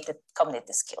memory-related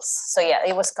cognitive skills. So yeah,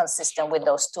 it was consistent with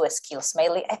those two skills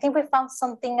mainly. I think we found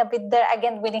something a bit there,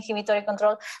 again, with inhibitory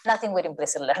control, nothing with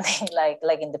implicit learning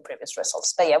like in the previous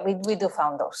results. But yeah, we do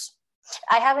found those.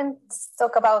 I haven't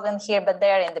talked about them here, but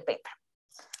they are in the paper.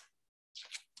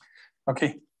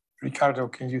 Okay, Ricardo,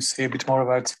 can you say a bit more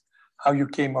about how you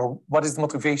came, or what is the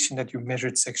motivation that you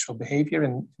measured sexual behavior,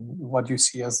 and what you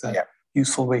see as the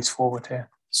useful ways forward here?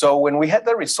 So when we had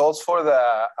the results for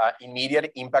the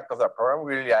immediate impact of the program,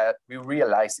 we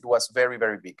realized it was very,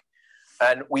 very big.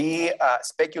 And we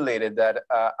speculated that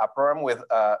a program with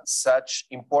such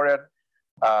important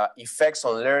effects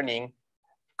on learning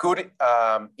could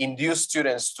induce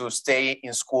students to stay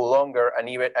in school longer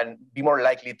and be more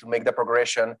likely to make the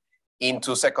progression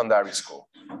into secondary school.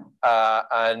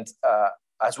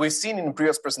 As we've seen in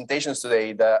previous presentations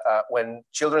today, when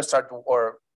children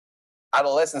or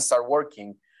adolescents start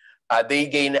working, they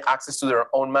gain access to their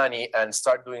own money and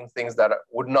start doing things that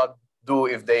would not do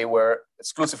if they were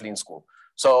exclusively in school.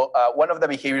 So one of the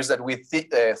behaviors that we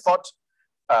thought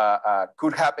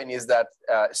could happen is that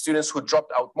students who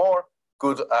dropped out more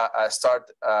could start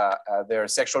their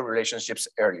sexual relationships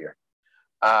earlier.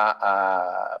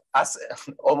 As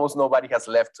almost nobody has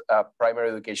left primary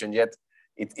education yet,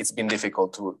 it's been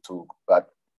difficult to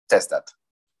test that.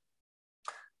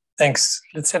 Thanks.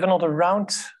 Let's have another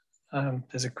round.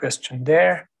 There's a question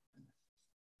there,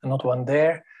 another one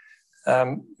there.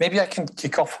 Maybe I can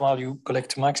kick off while you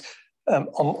collect the mics.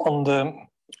 On the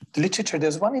literature,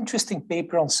 there's one interesting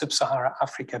paper on sub-Saharan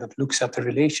Africa that looks at the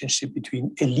relationship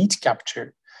between elite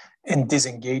capture and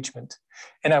disengagement.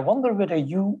 And I wonder whether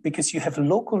because you have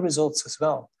local results as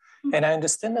well, and I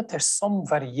understand that there's some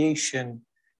variation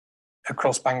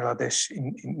across Bangladesh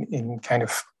in kind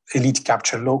of elite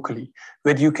capture locally,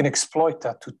 whether you can exploit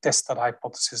that to test that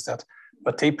hypothesis that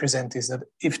what they present is that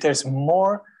if there's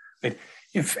more,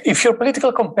 if your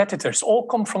political competitors all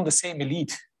come from the same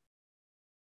elite,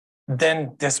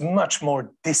 then there's much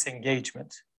more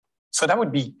disengagement. So that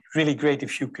would be really great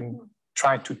if you can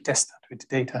try to test that with the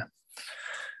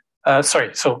data.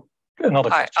 Sorry, so another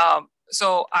question. Hi,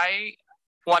 so I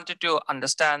wanted to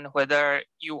understand whether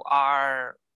you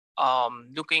are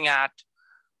looking at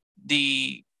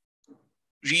the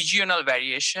regional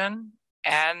variation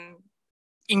and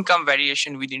income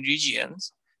variation within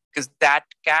regions, because that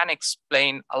can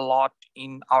explain a lot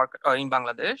in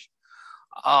Bangladesh.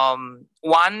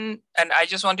 One, and I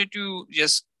just wanted to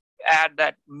just add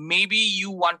that maybe you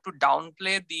want to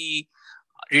downplay the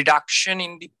reduction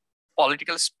in the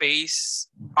political space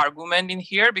argument in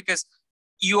here, because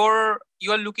you're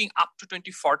looking up to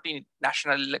 2014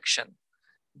 national election.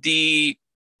 The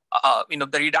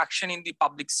the reduction in the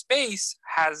public space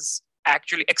has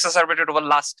actually exacerbated over the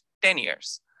last 10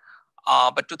 years.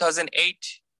 But 2008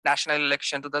 national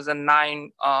election,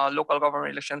 2009 local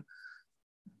government election,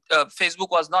 Facebook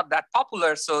was not that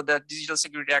popular. So the Digital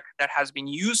Security Act that has been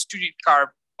used to curb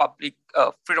public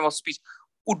freedom of speech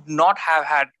would not have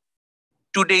had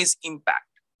today's impact.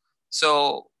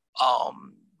 So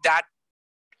that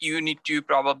you need to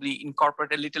probably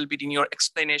incorporate a little bit in your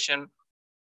explanation.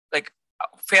 Like,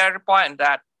 fair point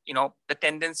that the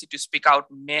tendency to speak out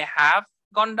may have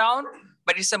gone down,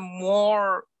 but it's a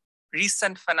more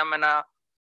recent phenomena,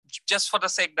 just for the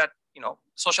sake that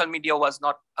social media was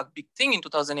not a big thing in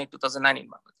 2008, 2009 in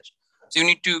Bangladesh. So you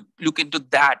need to look into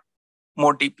that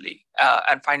more deeply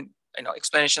and find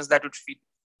explanations that would fit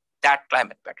that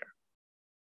climate better.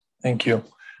 Thank you.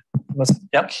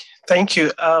 Yeah. Thank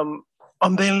you.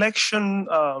 On the election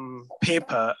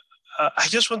paper, I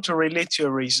just want to relate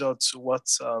your results to what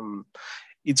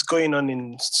it's going on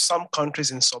in some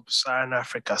countries in sub-Saharan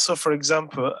Africa. So for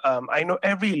example, I know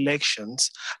every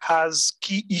elections has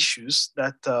key issues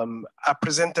that are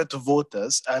presented to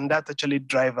voters, and that actually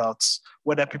drive out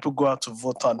whether people go out to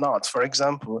vote or not. For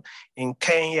example, in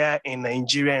Kenya, in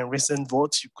Nigeria, in recent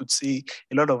votes, you could see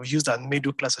a lot of youth and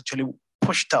middle class actually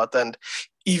pushed out. And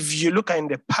if you look at in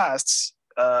the past,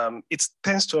 it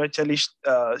tends to actually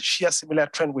share similar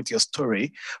trend with your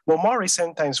story. But more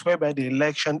recent times, whereby the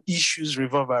election issues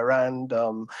revolve around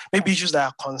maybe issues that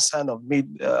are concern of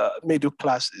middle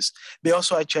classes, they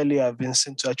also actually have been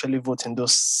seen to actually vote in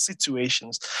those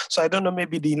situations. So I don't know,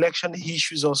 maybe the election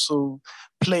issues also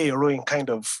play a role in kind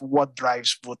of what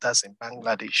drives voters in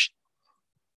Bangladesh.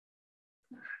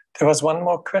 There was one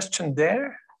more question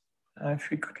there.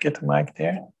 If we could get the mic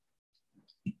there.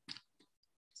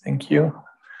 Thank you.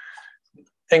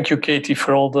 Thank you, Katie,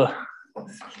 for all the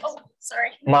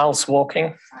miles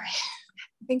walking. Sorry.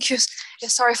 Thank you. Yeah,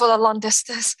 sorry for the long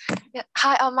distance. Yeah.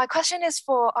 Hi, my question is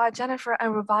for Jennifer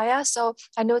and Rubaiya. So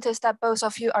I noticed that both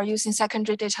of you are using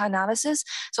secondary data analysis.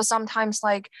 So sometimes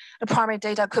like the primary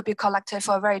data could be collected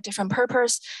for a very different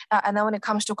purpose. And then when it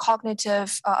comes to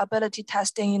cognitive ability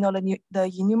testing, you know,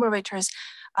 the enumerators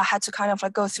had to kind of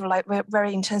like go through like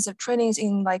very intensive trainings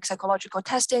in like psychological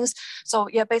testings. So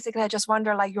yeah, basically I just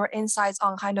wonder like your insights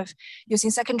on kind of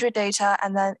using secondary data,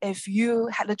 and then if you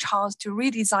had the chance to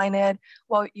redesign it,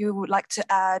 what you would like to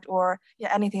add, or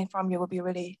yeah, anything from you would be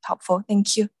really helpful.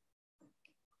 Thank you.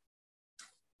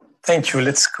 Thank you.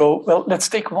 Let's go. Well, let's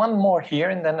take one more here,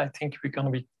 and then I think we're going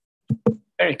to be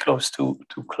very close to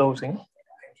closing.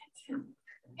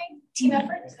 Okay, team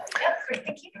effort. Yeah, great.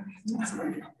 Thank you.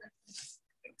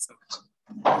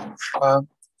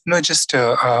 No, just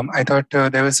I thought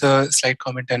there was a slight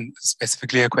comment and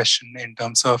specifically a question in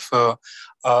terms of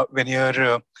when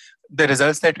you're the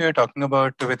results that we were talking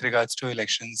about with regards to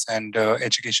elections and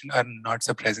education are not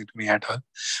surprising to me at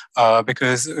all,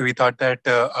 because we thought that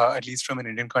at least from an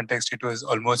Indian context, it was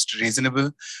almost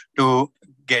reasonable to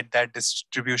get that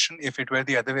distribution. If it were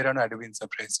the other way around, I'd have been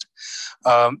surprised.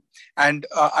 And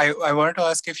I wanted to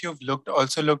ask if you've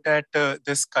also looked at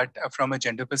this cut from a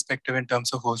gender perspective in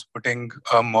terms of who's voting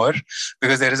more,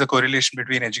 because there is a correlation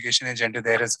between education and gender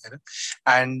there as well.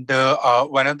 And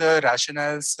one of the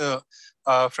rationales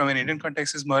from an Indian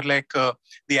context is more like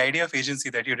the idea of agency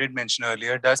that you did mention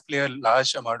earlier does play a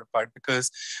large amount of part, because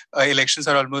elections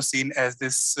are almost seen as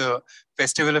this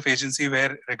festival of agency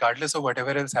where regardless of whatever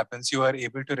else happens, you are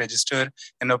able to register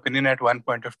an opinion at one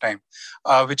point of time,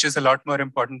 which is a lot more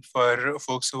important for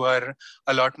folks who are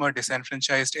a lot more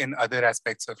disenfranchised in other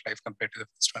aspects of life compared to the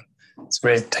first one. So,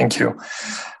 great, thank you.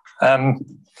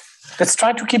 Let's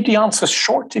try to keep the answers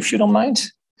short, if you don't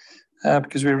mind,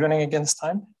 because we're running against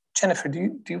time. Jennifer,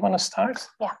 do you want to start?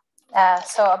 Yeah.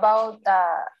 So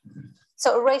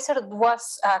Eraser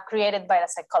was created by the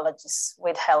psychologists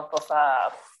with help of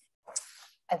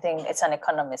I think it's an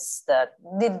economist that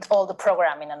did all the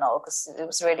programming and all, because it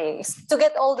was really to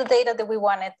get all the data that we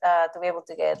wanted to be able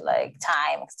to get like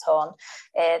time and so on.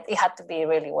 It had to be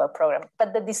really well programmed.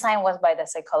 But the design was by the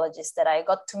psychologist that I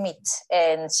got to meet,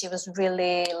 and she was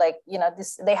really like, you know,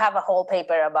 this. They have a whole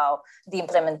paper about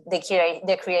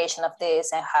the creation of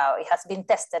this and how it has been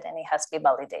tested and it has been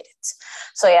validated.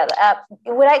 So yeah,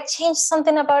 would I change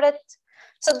something about it?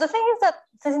 So the thing is that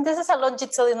this is a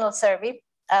longitudinal survey.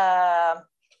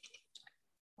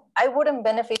 I wouldn't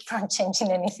benefit from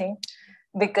changing anything,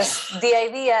 because the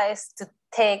idea is to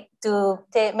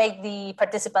make the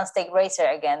participants take Eraser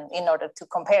again in order to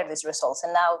compare these results.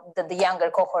 And now that the younger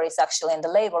cohort is actually in the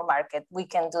labor market, we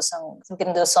can do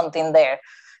something there,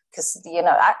 because you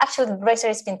know actually Eraser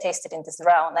has been tested in this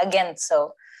round again.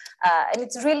 So and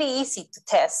it's really easy to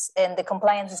test, and the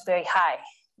compliance is very high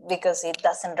because it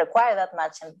doesn't require that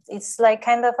much, and it's like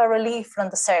kind of a relief from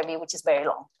the survey, which is very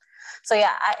long. So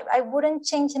yeah, I wouldn't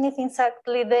change anything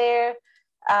exactly there.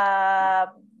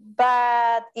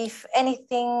 But if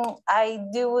anything, I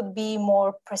would be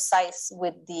more precise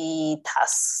with the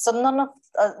tasks. So none of,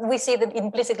 we see that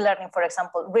implicit learning, for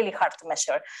example, really hard to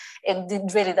measure.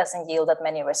 It really doesn't yield that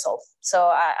many results. So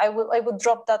I would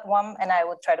drop that one, and I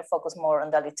would try to focus more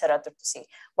on the literature to see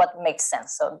what makes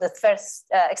sense. So the first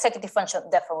executive function,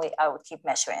 definitely I would keep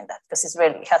measuring that, because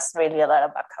it has really a lot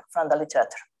of backup from the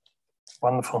literature.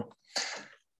 Wonderful.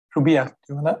 Rubaiya,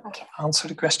 do you want to answer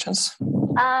the questions?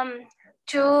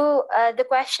 To the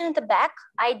question at the back,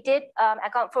 I did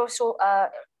account for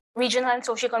regional and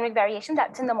socioeconomic variation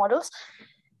that's in the models.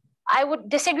 I would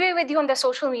disagree with you on the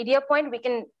social media point. We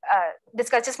can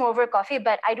discuss this more over coffee,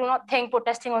 but I do not think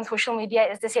protesting on social media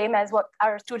is the same as what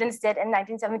our students did in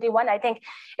 1971. I think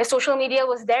if social media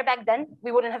was there back then,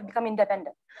 we wouldn't have become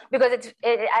independent, because it's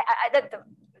the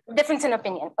difference in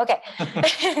opinion. Okay.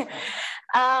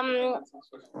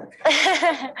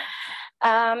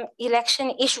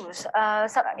 Election issues.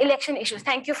 Election issues.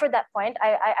 Thank you for that point.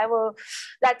 I will.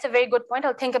 That's a very good point.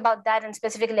 I'll think about that and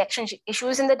specific election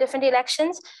issues in the different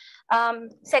elections.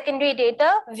 Secondary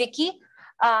data, Vicky.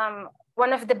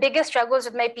 One of the biggest struggles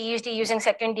with my PhD using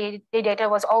secondary data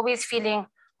was always feeling,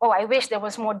 oh, I wish there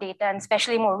was more data, and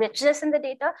especially more richness in the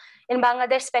data. In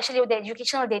Bangladesh, especially with the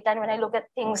educational data, and when I look at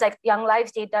things like Young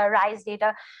Lives data, RISE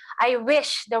data, I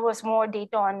wish there was more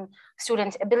data on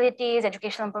students' abilities,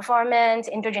 educational performance,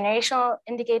 intergenerational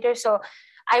indicators. So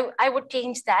I would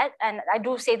change that. And I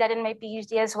do say that in my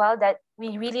PhD as well, that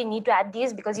we really need to add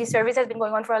these, because these surveys have been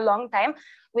going on for a long time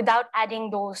without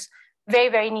adding those very,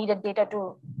 very needed data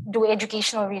to do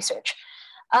educational research.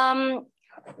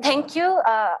 Thank you,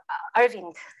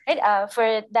 Arvind, right,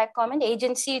 for that comment.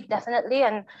 Agency, definitely,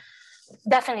 and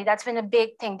definitely that's been a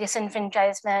big thing,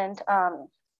 disenfranchisement,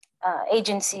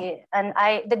 agency. And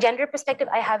the gender perspective,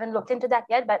 I haven't looked into that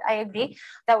yet, but I agree,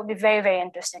 that would be very, very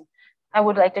interesting. I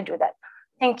would like to do that.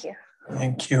 Thank you.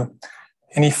 Thank you.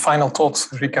 Any final thoughts,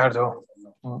 Ricardo?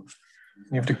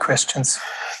 Any of the questions?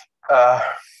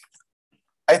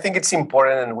 I think it's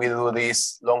important, and we do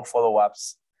these long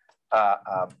follow-ups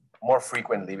more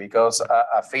frequently, because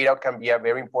a fade out can be a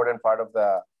very important part of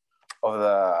the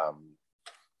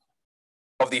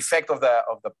effect of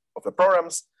the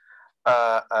programs.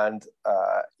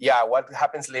 Yeah, what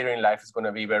happens later in life is going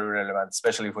to be very relevant,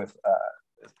 especially with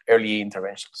early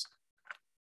interventions.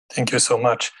 Thank you so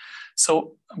much.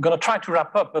 So I'm going to try to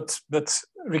wrap up, but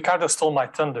Ricardo stole my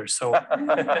thunder, so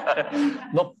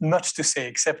not much to say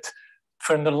except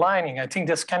for underlining. I think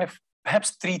there's kind of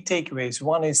perhaps three takeaways.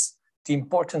 One is the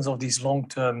importance of these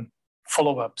long-term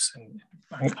follow-ups, and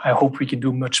I hope we can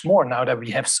do much more now that we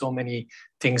have so many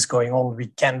things going on. We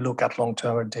can look at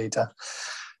long-term data.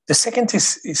 The second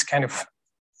is kind of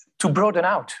to broaden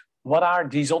out. What are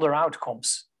these other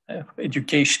outcomes?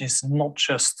 Education is not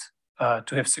just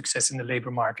to have success in the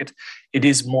labor market. It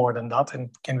is more than that, and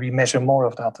can we measure more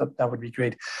of that? That would be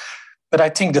great. But I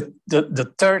think that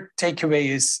the third takeaway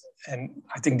is, and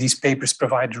I think these papers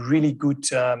provide really good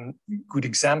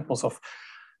examples of,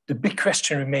 the big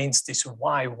question remains this: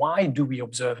 why? Why do we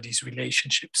observe these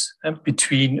relationships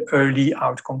between early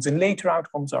outcomes and later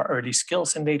outcomes, or early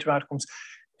skills and later outcomes,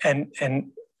 and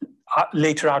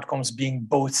later outcomes being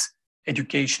both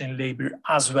education and labor,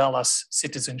 as well as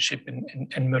citizenship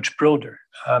and much broader.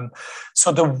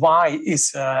 So the why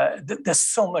is, there's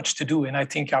so much to do. And I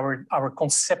think our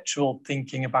conceptual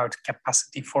thinking about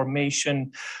capacity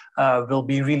formation will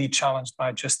be really challenged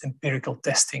by just empirical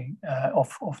testing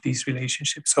of these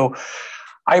relationships. So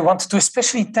I want to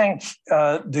especially thank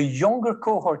the younger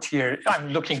cohort here. I'm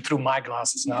looking through my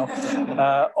glasses now,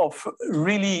 of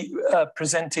really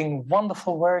presenting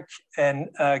wonderful work and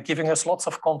giving us lots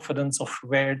of confidence of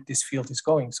where this field is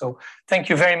going. So thank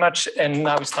you very much. And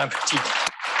now it's time for tea.